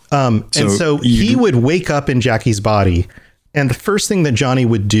 Yeah. And so he would wake up in Jackie's body, and the first thing that Johnny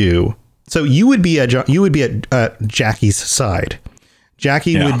would do. So you would be at Jackie's side.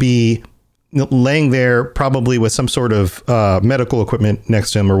 Jackie would be laying there, probably with some sort of medical equipment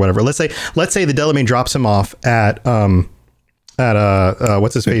next to him or whatever. Let's say the Delamain drops him off at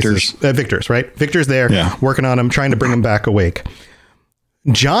what's his face? Victor's, right? Victor's there working on him, trying to bring him back awake.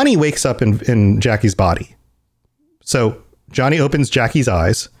 Johnny wakes up in Jackie's body. So Johnny opens Jackie's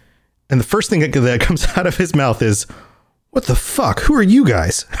eyes, and the first thing that comes out of his mouth is, "What the fuck? Who are you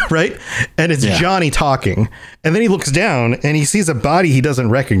guys?" Right? And it's Johnny talking. And then he looks down and he sees a body he doesn't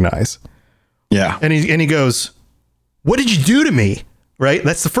recognize. Yeah. And he goes, "What did you do to me?" Right?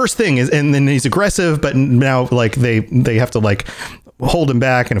 That's the first thing. And then he's aggressive, but now like they have to like hold him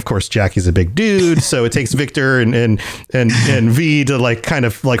back. And of course, Jackie's a big dude. So it takes Victor and V to like kind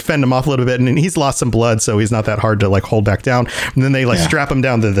of like fend him off a little bit. And he's lost some blood, so he's not that hard to like hold back down. And then they like strap him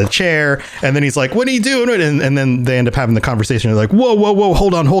down to the chair. And then he's like, "What are you doing?" And then they end up having the conversation. They're like, whoa,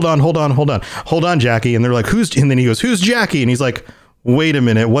 hold on, Jackie. And they're like, and then he goes, "Who's Jackie?" And he's like, "Wait a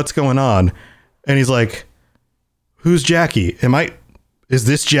minute, what's going on?" And he's like, "Who's Jackie? Is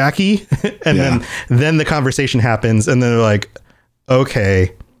this Jackie?" And then the conversation happens, and then they're like,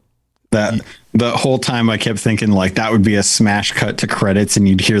 "Okay." That the whole time I kept thinking like that would be a smash cut to credits, and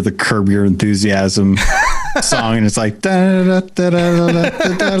you'd hear the Curb Your Enthusiasm song, and it's like da da da da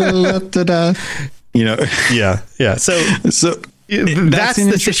da da da. You know, yeah. So that's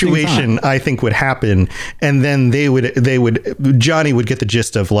the situation I think would happen, and then Johnny would get the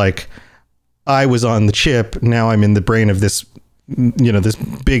gist of like, I was on the chip, now I'm in the brain of this, this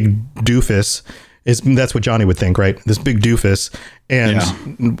big doofus. That's what Johnny would think, right? This big doofus,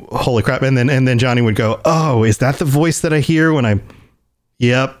 and holy crap! And then Johnny would go, "Oh, is that the voice that I hear when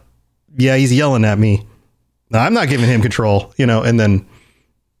Yep, yeah, he's yelling at me. I'm not giving him control, And then,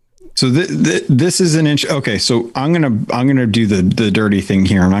 so this is an inch. Okay, so I'm gonna do the dirty thing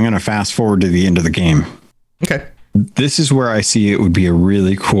here, and I'm gonna fast forward to the end of the game. Okay, this is where I see it would be a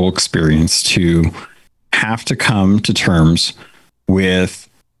really cool experience to have to come to terms with.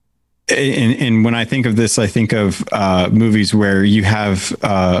 And when I think of this, I think of movies where you have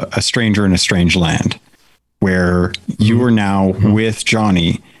a stranger in a strange land, where you are now with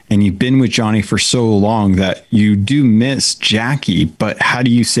Johnny, and you've been with Johnny for so long that you do miss Jackie. But how do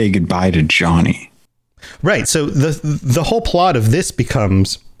you say goodbye to Johnny? Right. So the whole plot of this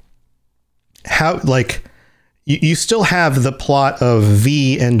becomes how, like, you still have the plot of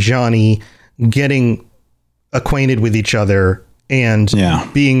V and Johnny getting acquainted with each other and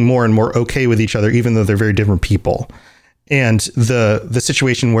being more and more okay with each other, even though they're very different people. And the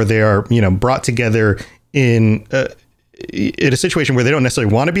situation where they are, brought together in a situation where they don't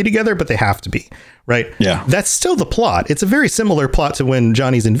necessarily want to be together, but they have to be, right? Yeah. That's still the plot. It's a very similar plot to when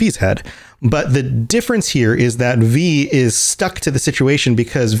Johnny's in V's head. But the difference here is that V is stuck to the situation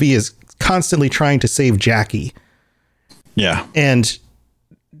because V is constantly trying to save Jackie. Yeah. And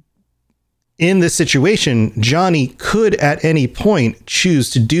in this situation, Johnny could at any point choose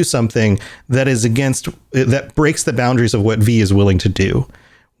to do something that breaks the boundaries of what V is willing to do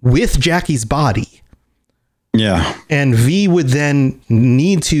with Jackie's body. Yeah. And V would then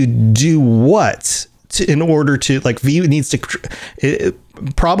need to do what in order to, like, V needs to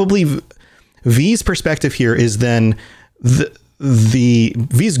probably V's perspective here is then the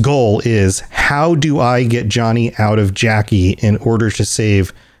V's goal is, how do I get Johnny out of Jackie in order to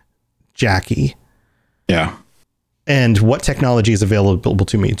save Jackie? Yeah. And what technology is available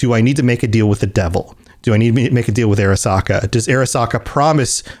to me? Do I need to make a deal with the devil? Do I need to make a deal with Arasaka? Does Arasaka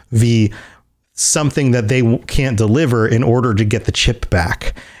promise V something that they can't deliver in order to get the chip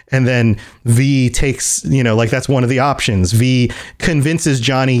back? And then V takes, like, that's one of the options. V convinces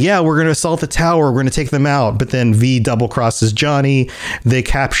Johnny, yeah, we're going to assault the tower. We're going to take them out. But then V double crosses Johnny. They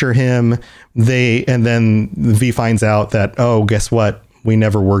capture him. And then V finds out that, oh, guess what? We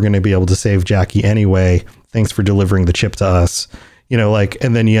never were going to be able to save Jackie anyway. Thanks for delivering the chip to us.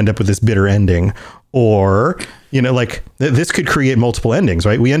 And then you end up with this bitter ending. Or, this could create multiple endings,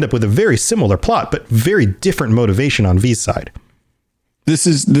 right? We end up with a very similar plot, but very different motivation on V's side.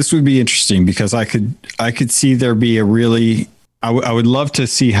 This would be interesting, because I could see there be a really, I would love to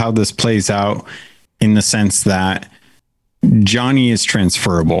see how this plays out, in the sense that Johnny is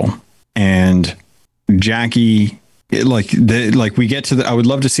transferable and Jackie, we get to I would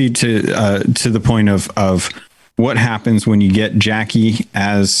love to see to the point of what happens when you get Jackie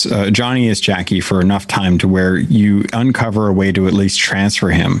as Johnny as Jackie for enough time to where you uncover a way to at least transfer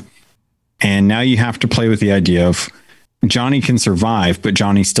him. And now you have to play with the idea of Johnny can survive, but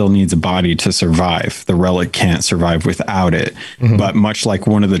Johnny still needs a body to survive. The relic can't survive without it. Mm-hmm. But much like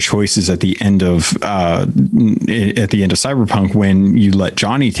one of the choices at the end of Cyberpunk, when you let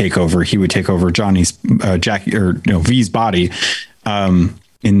Johnny take over, he would take over Johnny's V's body.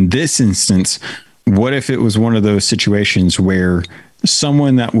 In this instance, what if it was one of those situations where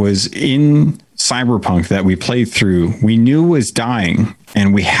someone that was in Cyberpunk that we played through, we knew was dying,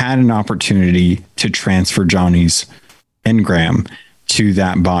 and we had an opportunity to transfer Johnny's engram to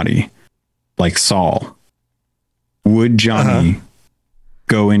that body, like Saul? Would Johnny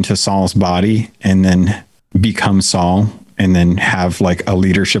go into Saul's body and then become Saul, and then have like a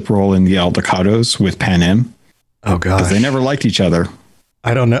leadership role in the Aldecados with Panem? Oh god, because they never liked each other.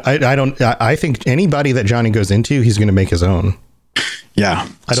 I don't know. I think anybody that Johnny goes into, he's going to make his own. Yeah.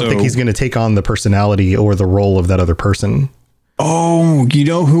 I don't think he's going to take on the personality or the role of that other person. Oh, you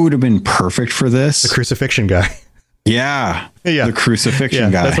know who would have been perfect for this? The crucifixion guy. Yeah. The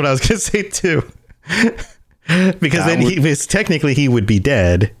crucifixion guy. That's what I was going to say too. Because then technically he would be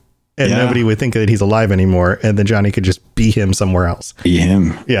dead, and nobody would think that he's alive anymore. And then Johnny could just be him somewhere else. Be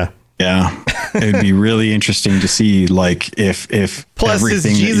him. Yeah. Yeah. It'd be really interesting to see, like, if plus his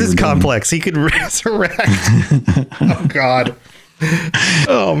Jesus complex, he could resurrect. Oh God.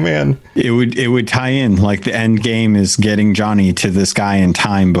 Oh man. It would tie in, like, the end game is getting Johnny to this guy in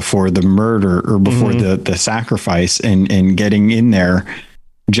time before the murder, or before the sacrifice, and getting in there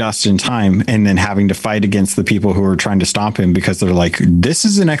just in time, and then having to fight against the people who are trying to stop him, because they're like, this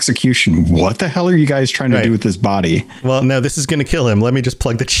is an execution. What the hell are you guys trying to do with this body? Well, no, this is going to kill him. Let me just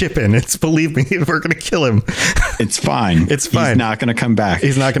plug the chip in. Believe me, we're going to kill him. It's fine. It's fine. He's not going to come back.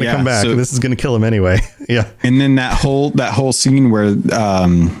 He's not going to come back. So, this is going to kill him anyway. Yeah. And then that whole scene where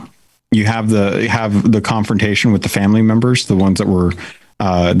you have the confrontation with the family members, the ones that were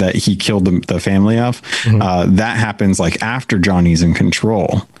that he killed the family of, that happens like after Johnny's in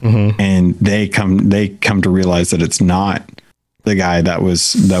control, and they come to realize that it's not the guy that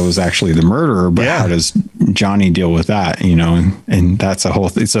was actually the murderer, but how does Johnny deal with that, and that's a whole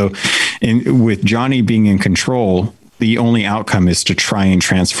thing. So with Johnny being in control, the only outcome is to try and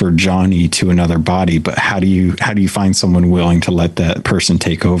transfer Johnny to another body, but how do you find someone willing to let that person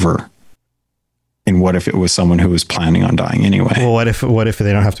take over? And what if it was someone who was planning on dying anyway? Well, what if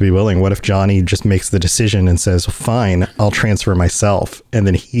they don't have to be willing? What if Johnny just makes the decision and says, fine, I'll transfer myself, and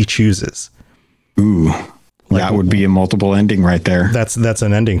then he chooses? Ooh, that would be a multiple ending right there. That's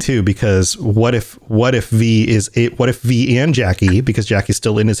an ending too, because what if V and Jackie, because Jackie's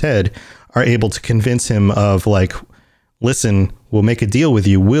still in his head, are able to convince him of, like, listen, we'll make a deal with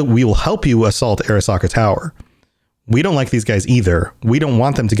you. We will help you assault Arasaka Tower. We don't like these guys either. We don't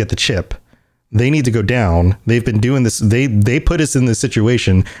want them to get the chip. They need to go down. They've been doing this. They put us in this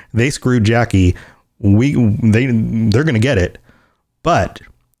situation. They screwed Jackie. They're going to get it, but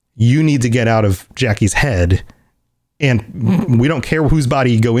you need to get out of Jackie's head, and we don't care whose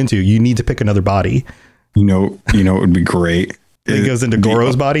body you go into. You need to pick another body. It would be great. He goes into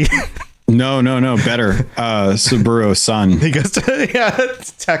Goro's body. No, better. Subaru's son. He goes to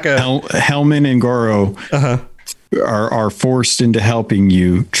Tekka. Hellman and Goro. Are forced into helping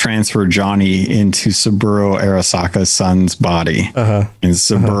you transfer Johnny into Saburo Arasaka's son's body. And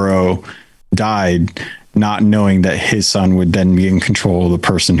Saburo died, not knowing that his son would then be in control of the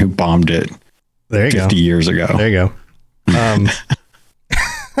person who bombed it 50 years ago. There you go.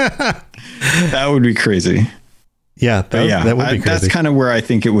 That would be crazy. Yeah, that would be crazy. That's kind of where I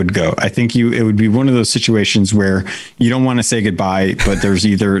think it would go. I think it would be one of those situations where you don't want to say goodbye, but there's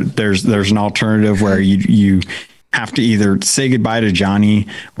an alternative where you have to either say goodbye to Johnny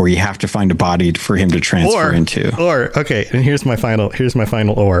or you have to find a body for him to transfer into. Or okay, and here's my final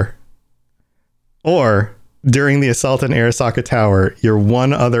or during the assault on Arasaka Tower, your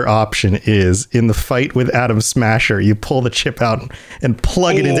one other option is in the fight with Atom Smasher, you pull the chip out and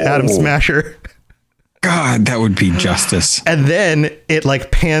plug it into Atom Smasher. God, that would be justice. And then it like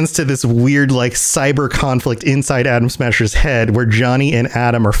pans to this weird like cyber conflict inside Atom Smasher's head where Johnny and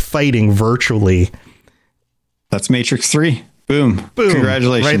Adam are fighting virtually. That's Matrix 3. Boom.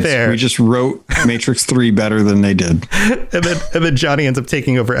 Congratulations. Right there. We just wrote Matrix 3 better than they did. and then Johnny ends up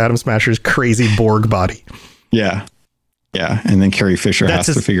taking over Atom Smasher's crazy Borg body. Yeah. Yeah. And then Carrie Fisher has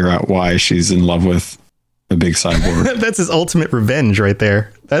to figure out why she's in love with a big cyborg. That's his ultimate revenge right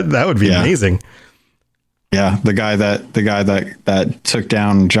there. That would be amazing. Yeah. The guy that took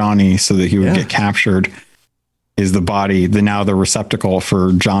down Johnny so that he would get captured is the body, the receptacle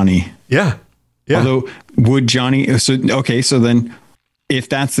for Johnny. Yeah. Yeah. Although would Johnny, so then if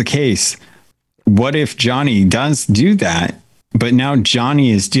that's the case, what if Johnny does do that, but now Johnny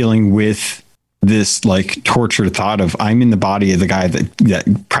is dealing with this like tortured thought of I'm in the body of the guy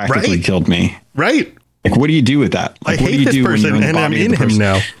that practically killed me. Right. Like, what do you do with that? Like, I hate this person and I'm in him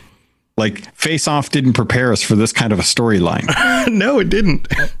now. Like Face Off didn't prepare us for this kind of a storyline. No, it didn't.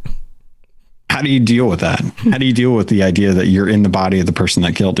 How do you deal with that? How do you deal with the idea that you're in the body of the person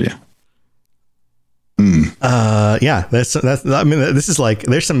that killed you? Yeah, that's I mean, this is like,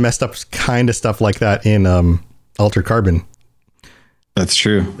 there's some messed up kind of stuff like that in Altered Carbon. That's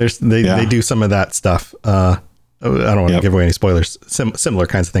true. They do some of that stuff. I don't want to give away any spoilers. Similar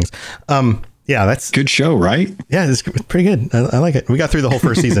kinds of things. Yeah, that's good show, right? Yeah, it's pretty good. I like it. We got through the whole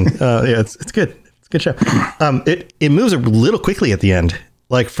first season. Yeah, it's good. It's a good show. It moves a little quickly at the end.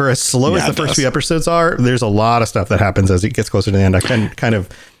 Like for as slow as the first few episodes are, there's a lot of stuff that happens as it gets closer to the end.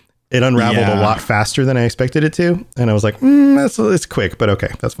 It unraveled a lot faster than I expected it to. And I was like, it's quick, but okay,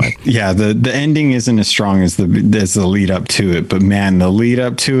 that's fine. Yeah. The ending isn't as strong as the lead up to it, but man, the lead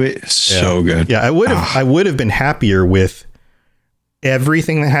up to it is so good. Yeah. I would have been happier with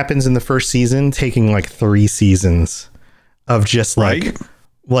everything that happens in the first season, taking like 3 seasons of just very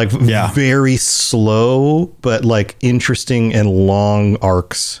slow, but like interesting and long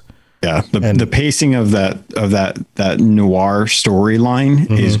arcs. Yeah, the pacing of that noir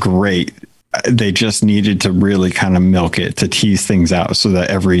storyline is great. They just needed to really kind of milk it to tease things out so that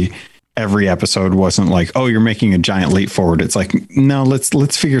every episode wasn't like, oh, you're making a giant leap forward. It's like, no,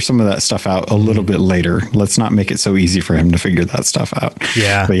 let's figure some of that stuff out a little bit later. Let's not make it so easy for him to figure that stuff out.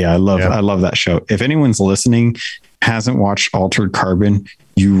 Yeah. But yeah, I love that show. If anyone's listening, hasn't watched Altered Carbon,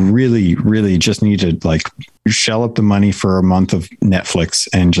 you really, really just need to like shell up the money for a month of Netflix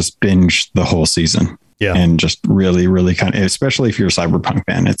and just binge the whole season. Yeah. And just really, really kind of, especially if you're a cyberpunk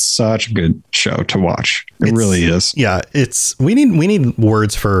fan, it's such a good show to watch. It really is. Yeah. We need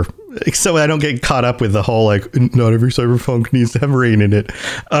words for, so I don't get caught up with the whole, like, not every cyberpunk needs to have rain in it.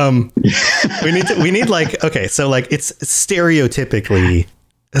 We need like, okay. So like it's stereotypically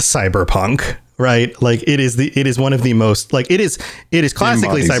cyberpunk, right? Like it is one of the most, like it is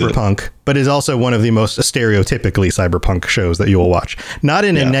classically cyberpunk, but is also one of the most stereotypically cyberpunk shows that you will watch. Not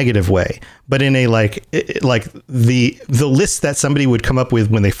in a negative way, but in a like the list that somebody would come up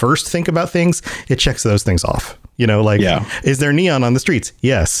with when they first think about things, it checks those things off. You know, like, is there neon on the streets?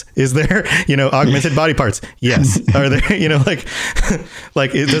 Yes. Is there, augmented body parts? Yes. Are there,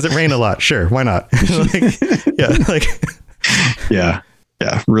 like, does it rain a lot? Sure. Why not? Yeah,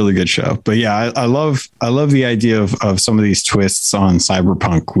 really good show. But yeah, I love the idea of some of these twists on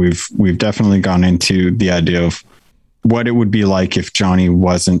cyberpunk. We've definitely gone into the idea of what it would be like if Johnny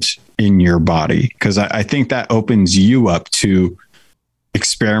wasn't in your body, because I think that opens you up to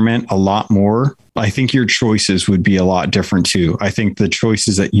experiment a lot more. I think your choices would be a lot different too. I think the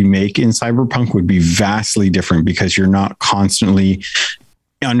choices that you make in cyberpunk would be vastly different because you're not constantly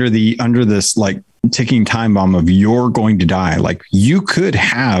under this like ticking time bomb of you're going to die. Like you could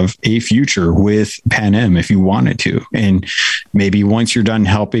have a future with Panem if you wanted to. And maybe once you're done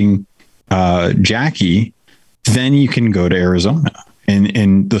helping Jackie, then you can go to Arizona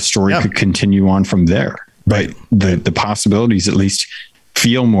and the story could continue on from there. Right. But the possibilities at least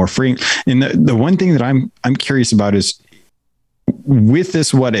feel more free. And the one thing that I'm curious about is with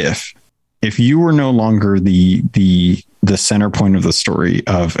this, what if you were no longer the center point of the story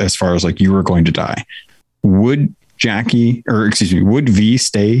of, as far as like you were going to die, would would V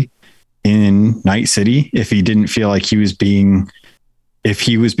stay in Night City if he didn't feel like he was being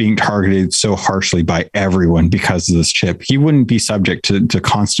targeted so harshly by everyone because of this chip? He wouldn't be subject to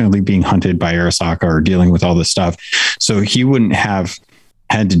constantly being hunted by Arasaka or dealing with all this stuff. So he wouldn't have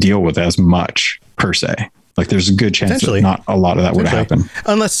had to deal with as much per se. Like there's a good chance that not a lot of that would happen.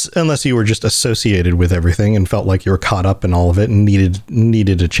 Unless you were just associated with everything and felt like you were caught up in all of it and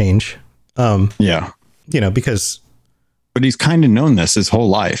needed a change. Yeah. Because. But he's kind of known this his whole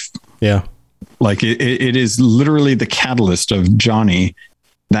life. Yeah. Like it is literally the catalyst of Johnny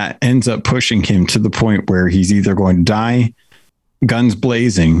that ends up pushing him to the point where he's either going to die guns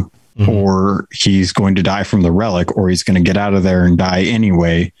blazing, or he's going to die from the relic, or he's going to get out of there and die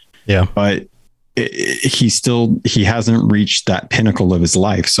anyway. Yeah. But he hasn't reached that pinnacle of his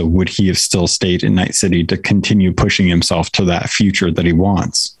life. So would he have still stayed in Night City to continue pushing himself to that future that he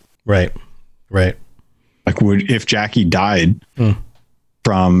wants? Right. Like if Jackie died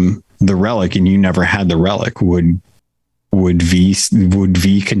from the relic and you never had the relic, would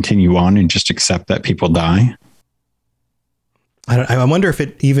V continue on and just accept that people die? I wonder if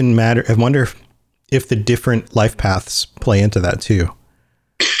it even matters. I wonder if the different life paths play into that too.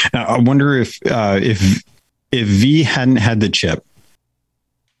 Now, I wonder if V hadn't had the chip,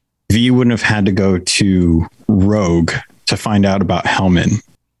 V wouldn't have had to go to Rogue to find out about Hellman.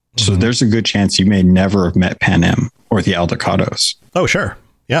 So there's a good chance you may never have met Panem or the Aldecados. Oh, sure.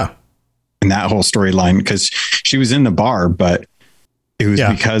 Yeah. And that whole storyline, because she was in the bar, but it was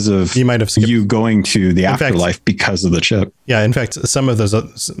because of you going to the afterlife because of the chip. Yeah. In fact, some of those,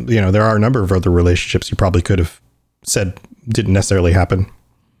 there are a number of other relationships you probably could have said didn't necessarily happen.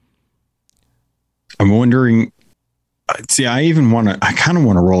 I'm wondering, I kind of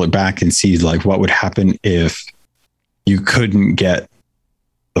want to roll it back and see like what would happen if you couldn't get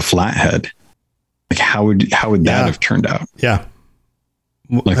the Flathead. Like how would that have turned out? Yeah.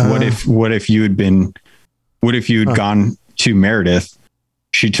 Like what if you had gone to Meredith,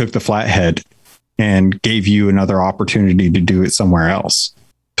 she took the Flathead and gave you another opportunity to do it somewhere else,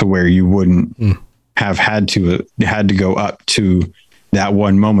 to where you wouldn't have had to go up to that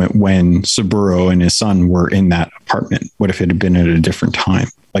one moment when Saburo and his son were in that apartment. What if it had been at a different time?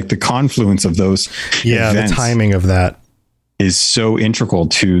 Like the confluence of those events, the timing of that is so integral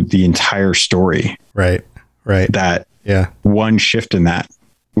to the entire story. Right. That one shift in that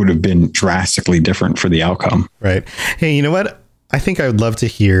would have been drastically different for the outcome. Right. Hey, you know what? I think I would love to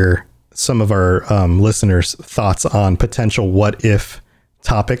hear some of our listeners' thoughts on potential what if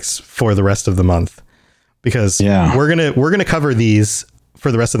topics for the rest of the month, because we're gonna cover these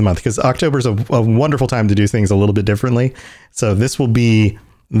for the rest of the month, because October is a wonderful time to do things a little bit differently. So this will be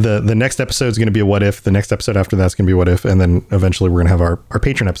the next episode is going to be a what if. The next episode after that's going to be what if, and then eventually we're going to have our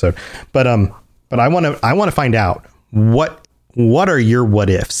patron episode. But I want to find out what are your what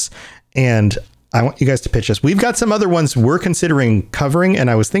ifs, and I want you guys to pitch us. We've got some other ones we're considering covering, and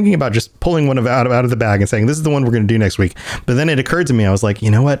I was thinking about just pulling one out of the bag and saying, this is the one we're going to do next week. But then it occurred to me, I was like,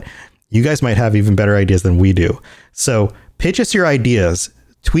 you know what? You guys might have even better ideas than we do. So pitch us your ideas,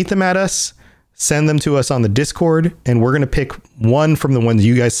 tweet them at us, send them to us on the Discord, and we're going to pick one from the ones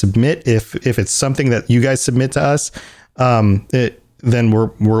you guys submit. If it's something that you guys submit to us, then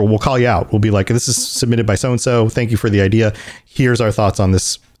we'll call you out. We'll be like, this is submitted by so-and-so. Thank you for the idea. Here's our thoughts on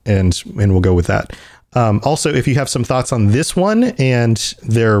this. And we'll go with that. Also, if you have some thoughts on this one and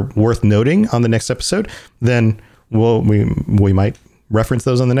they're worth noting on the next episode, then we might reference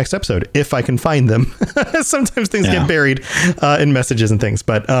those on the next episode if I can find them. Sometimes things get buried in messages and things,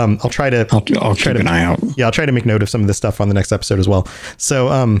 but I'll try to keep an eye out. Yeah, I'll try to make note of some of this stuff on the next episode as well. So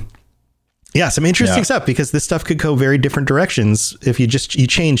some interesting stuff, because this stuff could go very different directions if you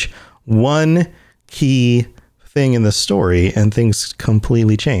change one key thing in the story and things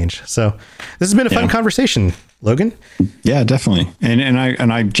completely change. So this has been a fun conversation, Logan. Yeah, definitely. And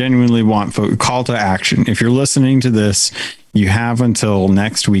I genuinely want call to action. If you're listening to this, you have until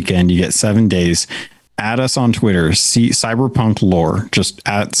next weekend. You get 7 days. Add us on Twitter, see Cyberpunk Lore, just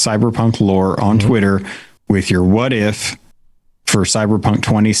at Cyberpunk Lore on Twitter with your what if for Cyberpunk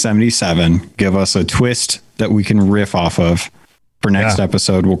 2077. Give us a twist that we can riff off of. For next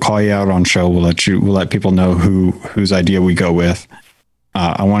episode, we'll call you out on show. We'll let people know whose idea we go with.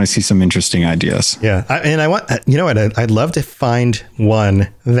 I want to see some interesting ideas. Yeah. I'd love to find one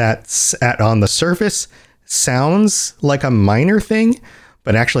that's on the surface sounds like a minor thing,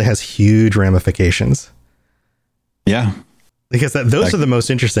 but actually has huge ramifications. Yeah. Because those are the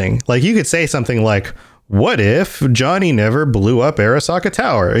most interesting. Like you could say something like, what if Johnny never blew up Arasaka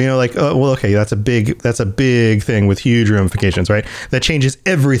Tower? That's a big thing with huge ramifications, right? That changes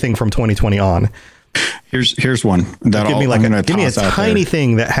everything from 2020 on. Here's one that give me a tiny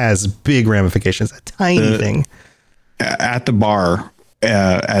thing that has big ramifications. A tiny thing. At the bar,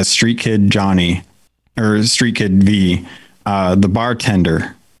 as Street Kid Johnny or Street Kid V, the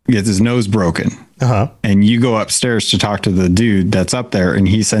bartender gets his nose broken. And you go upstairs to talk to the dude that's up there, and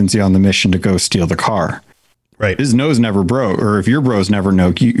he sends you on the mission to go steal the car. Right. His nose never broke, or if your bros never you'd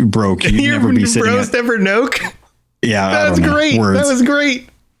never be sitting. Your bros never noke? Yeah, that's great. Words. That was great.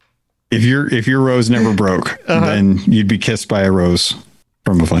 If your rose never broke, then you'd be kissed by a rose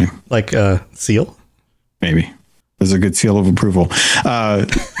from a flame. Like a seal? Maybe. There's a good seal of approval.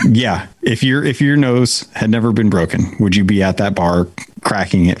 Yeah. If your nose had never been broken, would you be at that bar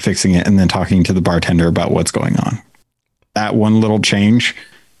cracking it, fixing it, and then talking to the bartender about what's going on? That one little change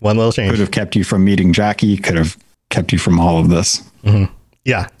could have kept you from meeting Jackie, could have kept you from all of this. Mm-hmm.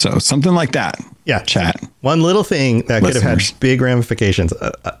 Yeah. So something like that. Yeah. Chat. One little thing that could have had big ramifications.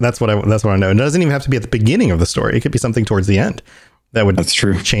 That's what I know. It doesn't even have to be at the beginning of the story. It could be something towards the end that would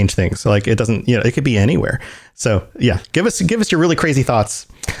change things. Like it doesn't, it could be anywhere. So yeah, give us your really crazy thoughts.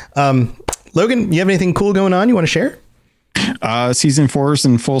 Logan, you have anything cool going on you want to share? Season 4 is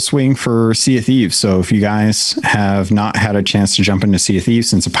in full swing for Sea of Thieves. So if you guys have not had a chance to jump into Sea of Thieves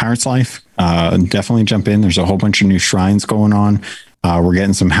since A Pirate's Life, definitely jump in. There's a whole bunch of new shrines going on. We're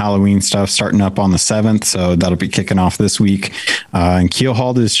getting some Halloween stuff starting up on the 7th, so that'll be kicking off this week. And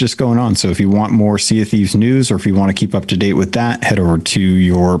Keelhauled is just going on. So if you want more Sea of Thieves news, or if you want to keep up to date with that, head over to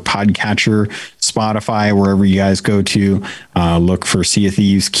your podcatcher, Spotify, wherever you guys go to. Look for Sea of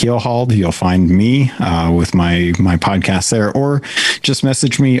Thieves Keelhauled. You'll find me with my podcast there, or just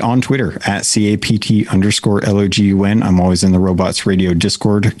message me on Twitter at CAPT_LOGUN. I'm always in the Robots Radio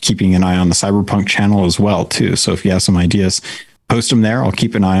Discord, keeping an eye on the Cyberpunk channel as well, too. So if you have some ideas, post them there. I'll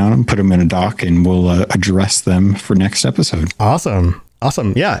keep an eye on them, put them in a doc, and we'll address them for next episode. Awesome.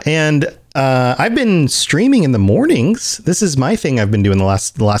 Yeah. And I've been streaming in the mornings. This is my thing I've been doing the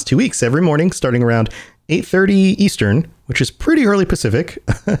last 2 weeks. Every morning, starting around 8:30 Eastern, which is pretty early Pacific.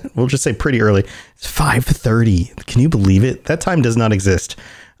 We'll just say pretty early. It's 5:30. Can you believe it? That time does not exist.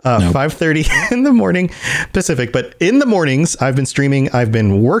 5:30 in the morning Pacific. But in the mornings, I've been streaming. I've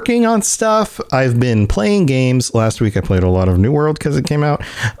been working on stuff. I've been playing games. Last week, I played a lot of New World because it came out.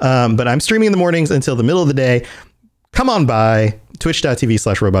 But I'm streaming in the mornings until the middle of the day. Come on by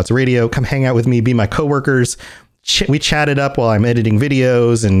twitch.tv/robotsradio. Come hang out with me. Be my coworkers. We chatted up while I'm editing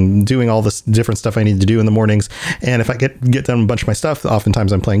videos and doing all this different stuff I need to do in the mornings. And if I get done a bunch of my stuff,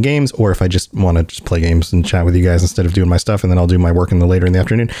 oftentimes I'm playing games, or if I just want to just play games and chat with you guys instead of doing my stuff, and then I'll do my work later in the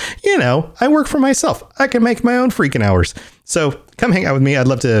afternoon. I work for myself. I can make my own freaking hours. So come hang out with me. I'd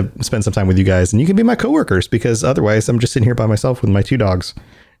love to spend some time with you guys, and you can be my coworkers, because otherwise I'm just sitting here by myself with my 2 dogs,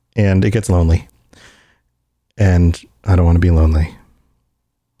 and it gets lonely. And I don't want to be lonely.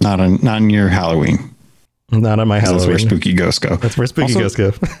 Not on your Halloween. Not on my Halloween. That's where spooky ghosts go. That's where spooky ghosts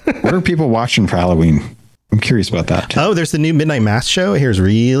go. What are people watching for Halloween? I'm curious about that too. Oh, there's the new Midnight Mass show. I hear is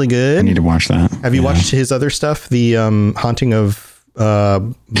really good. I need to watch that. Have you watched his other stuff? The Haunting of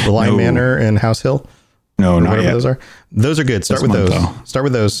Bly Manor and House Hill? No, not yet. Those are good. Start with those. Start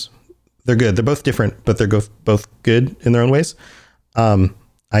with those. They're good. They're both different, but they're both good in their own ways. I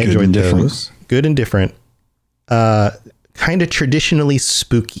enjoyed those. Good and different. Kind of traditionally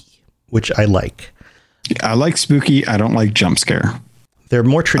spooky, which I like. I like spooky. I don't like jump scare. They're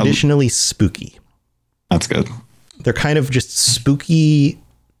more traditionally spooky. That's good. They're kind of just spooky,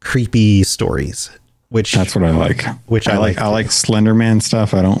 creepy stories, which that's what I like. Which I like. I like Slender Man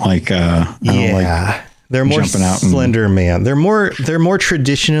stuff. I don't like. They're more Slender Man. They're more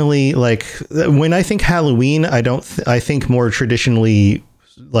traditionally like, when I think Halloween, I think more traditionally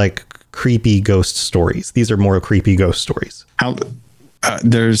like creepy ghost stories. These are more creepy ghost stories.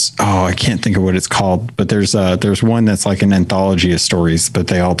 I can't think of what it's called, but there's one that's like an anthology of stories, but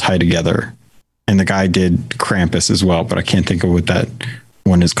they all tie together. And the guy did Krampus as well, but I can't think of what that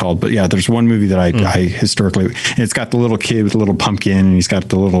one is called. But yeah, there's one movie that I historically, and it's got the little kid with the little pumpkin, and he's got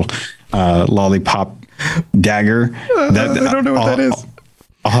the little lollipop dagger. I don't know what that is.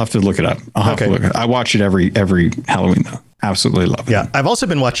 I'll have to look it up. I watch it every Halloween though. Absolutely love it. Yeah, I've also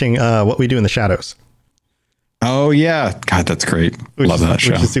been watching What We Do in the Shadows. Oh yeah, God, that's great. Love that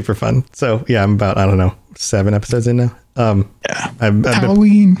show. Which is super fun. So yeah, I'm about 7 episodes in now. I've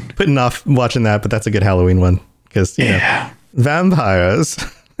Halloween. been putting off watching that, but that's a good Halloween one because vampires.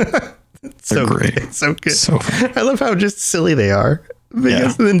 It's so great. It's so good. So fun. I love how just silly they are.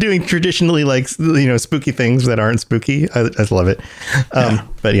 Because then doing traditionally like spooky things that aren't spooky, I love it.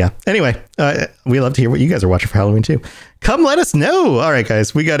 But yeah, anyway, we love to hear what you guys are watching for Halloween too. come let us know. All right,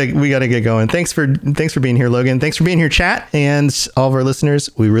 guys, we gotta get going. Thanks for being here, Logan. Thanks for being here, chat, and all of our listeners.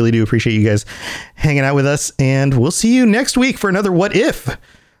 We really do appreciate you guys hanging out with us, and we'll see you next week for another What If. All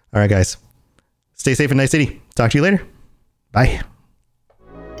right, guys, stay safe in Night City. Talk to you later. Bye.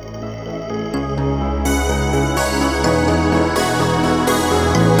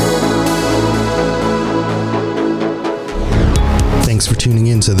 Thanks for tuning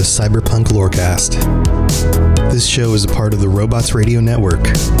in to the Cyberpunk Lorecast. This show is a part of the Robots Radio Network,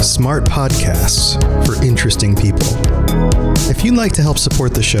 smart podcasts for interesting people. If you'd like to help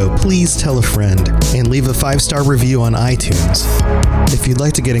support the show, please tell a friend and leave a 5-star review on iTunes. If you'd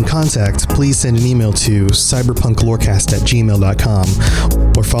like to get in contact, please send an email to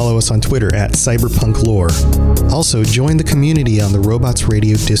cyberpunklorecast@gmail.com or follow us on Twitter @cyberpunklore. Also, join the community on the Robots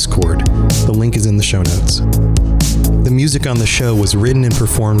Radio Discord. The link is in the show notes. The music on the show was written and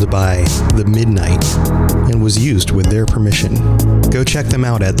performed by The Midnight and was used with their permission. Go check them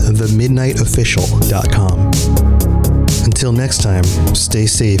out at themidnightofficial.com. Until next time, stay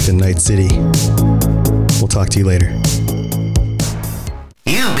safe in Night City. We'll talk to you later.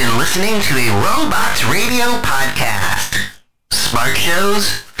 You've been listening to a Robots Radio podcast. Smart shows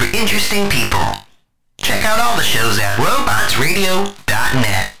for interesting people. Check out all the shows at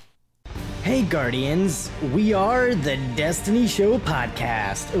robotsradio.net. Hey Guardians, we are the Destiny Show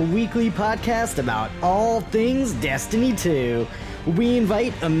Podcast, a weekly podcast about all things Destiny 2. We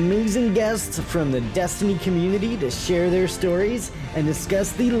invite amazing guests from the Destiny community to share their stories and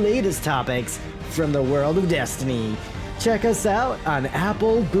discuss the latest topics from the world of Destiny. Check us out on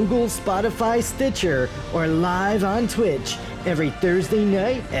Apple, Google, Spotify, Stitcher, or live on Twitch every Thursday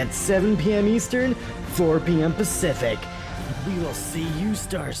night at 7 p.m. Eastern, 4 p.m. Pacific. We will see you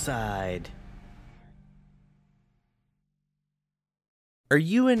Starside. Are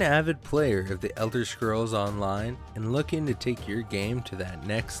you an avid player of the Elder Scrolls Online and looking to take your game to that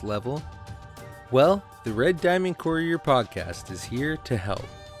next level? Well, the Red Diamond Courier podcast is here to help.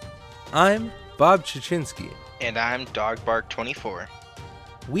 I'm Bob Chichinski. And I'm Dogbark24.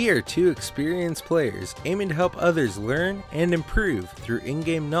 We are two experienced players aiming to help others learn and improve through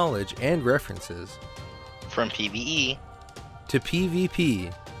in-game knowledge and references. From PvE to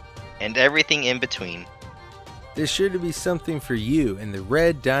PvP and everything in between. There's sure to be something for you in the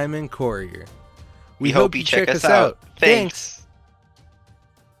Red Diamond Courier. We hope you check us out. Thanks.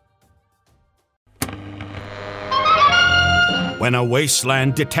 When a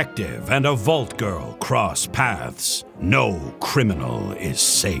wasteland detective and a vault girl cross paths, no criminal is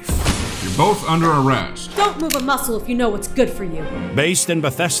safe. You're both under arrest. Don't move a muscle if you know what's good for you. Based in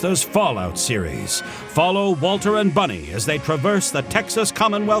Bethesda's Fallout series, follow Walter and Bunny as they traverse the Texas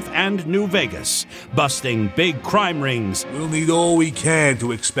Commonwealth and New Vegas, busting big crime rings. We'll need all we can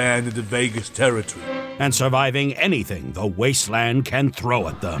to expand into Vegas territory. And surviving anything the wasteland can throw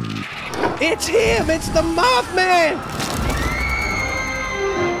at them. It's him! It's the Mothman!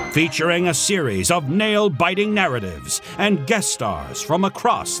 Featuring a series of nail-biting narratives and guest stars from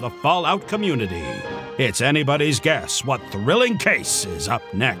across the Fallout community. It's anybody's guess what thrilling case is up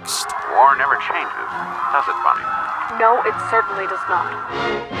next. War never changes, does it, Bunny? No, it certainly does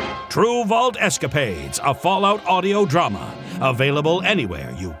not. True Vault Escapades, a Fallout audio drama. Available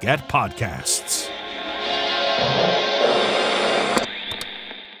anywhere you get podcasts.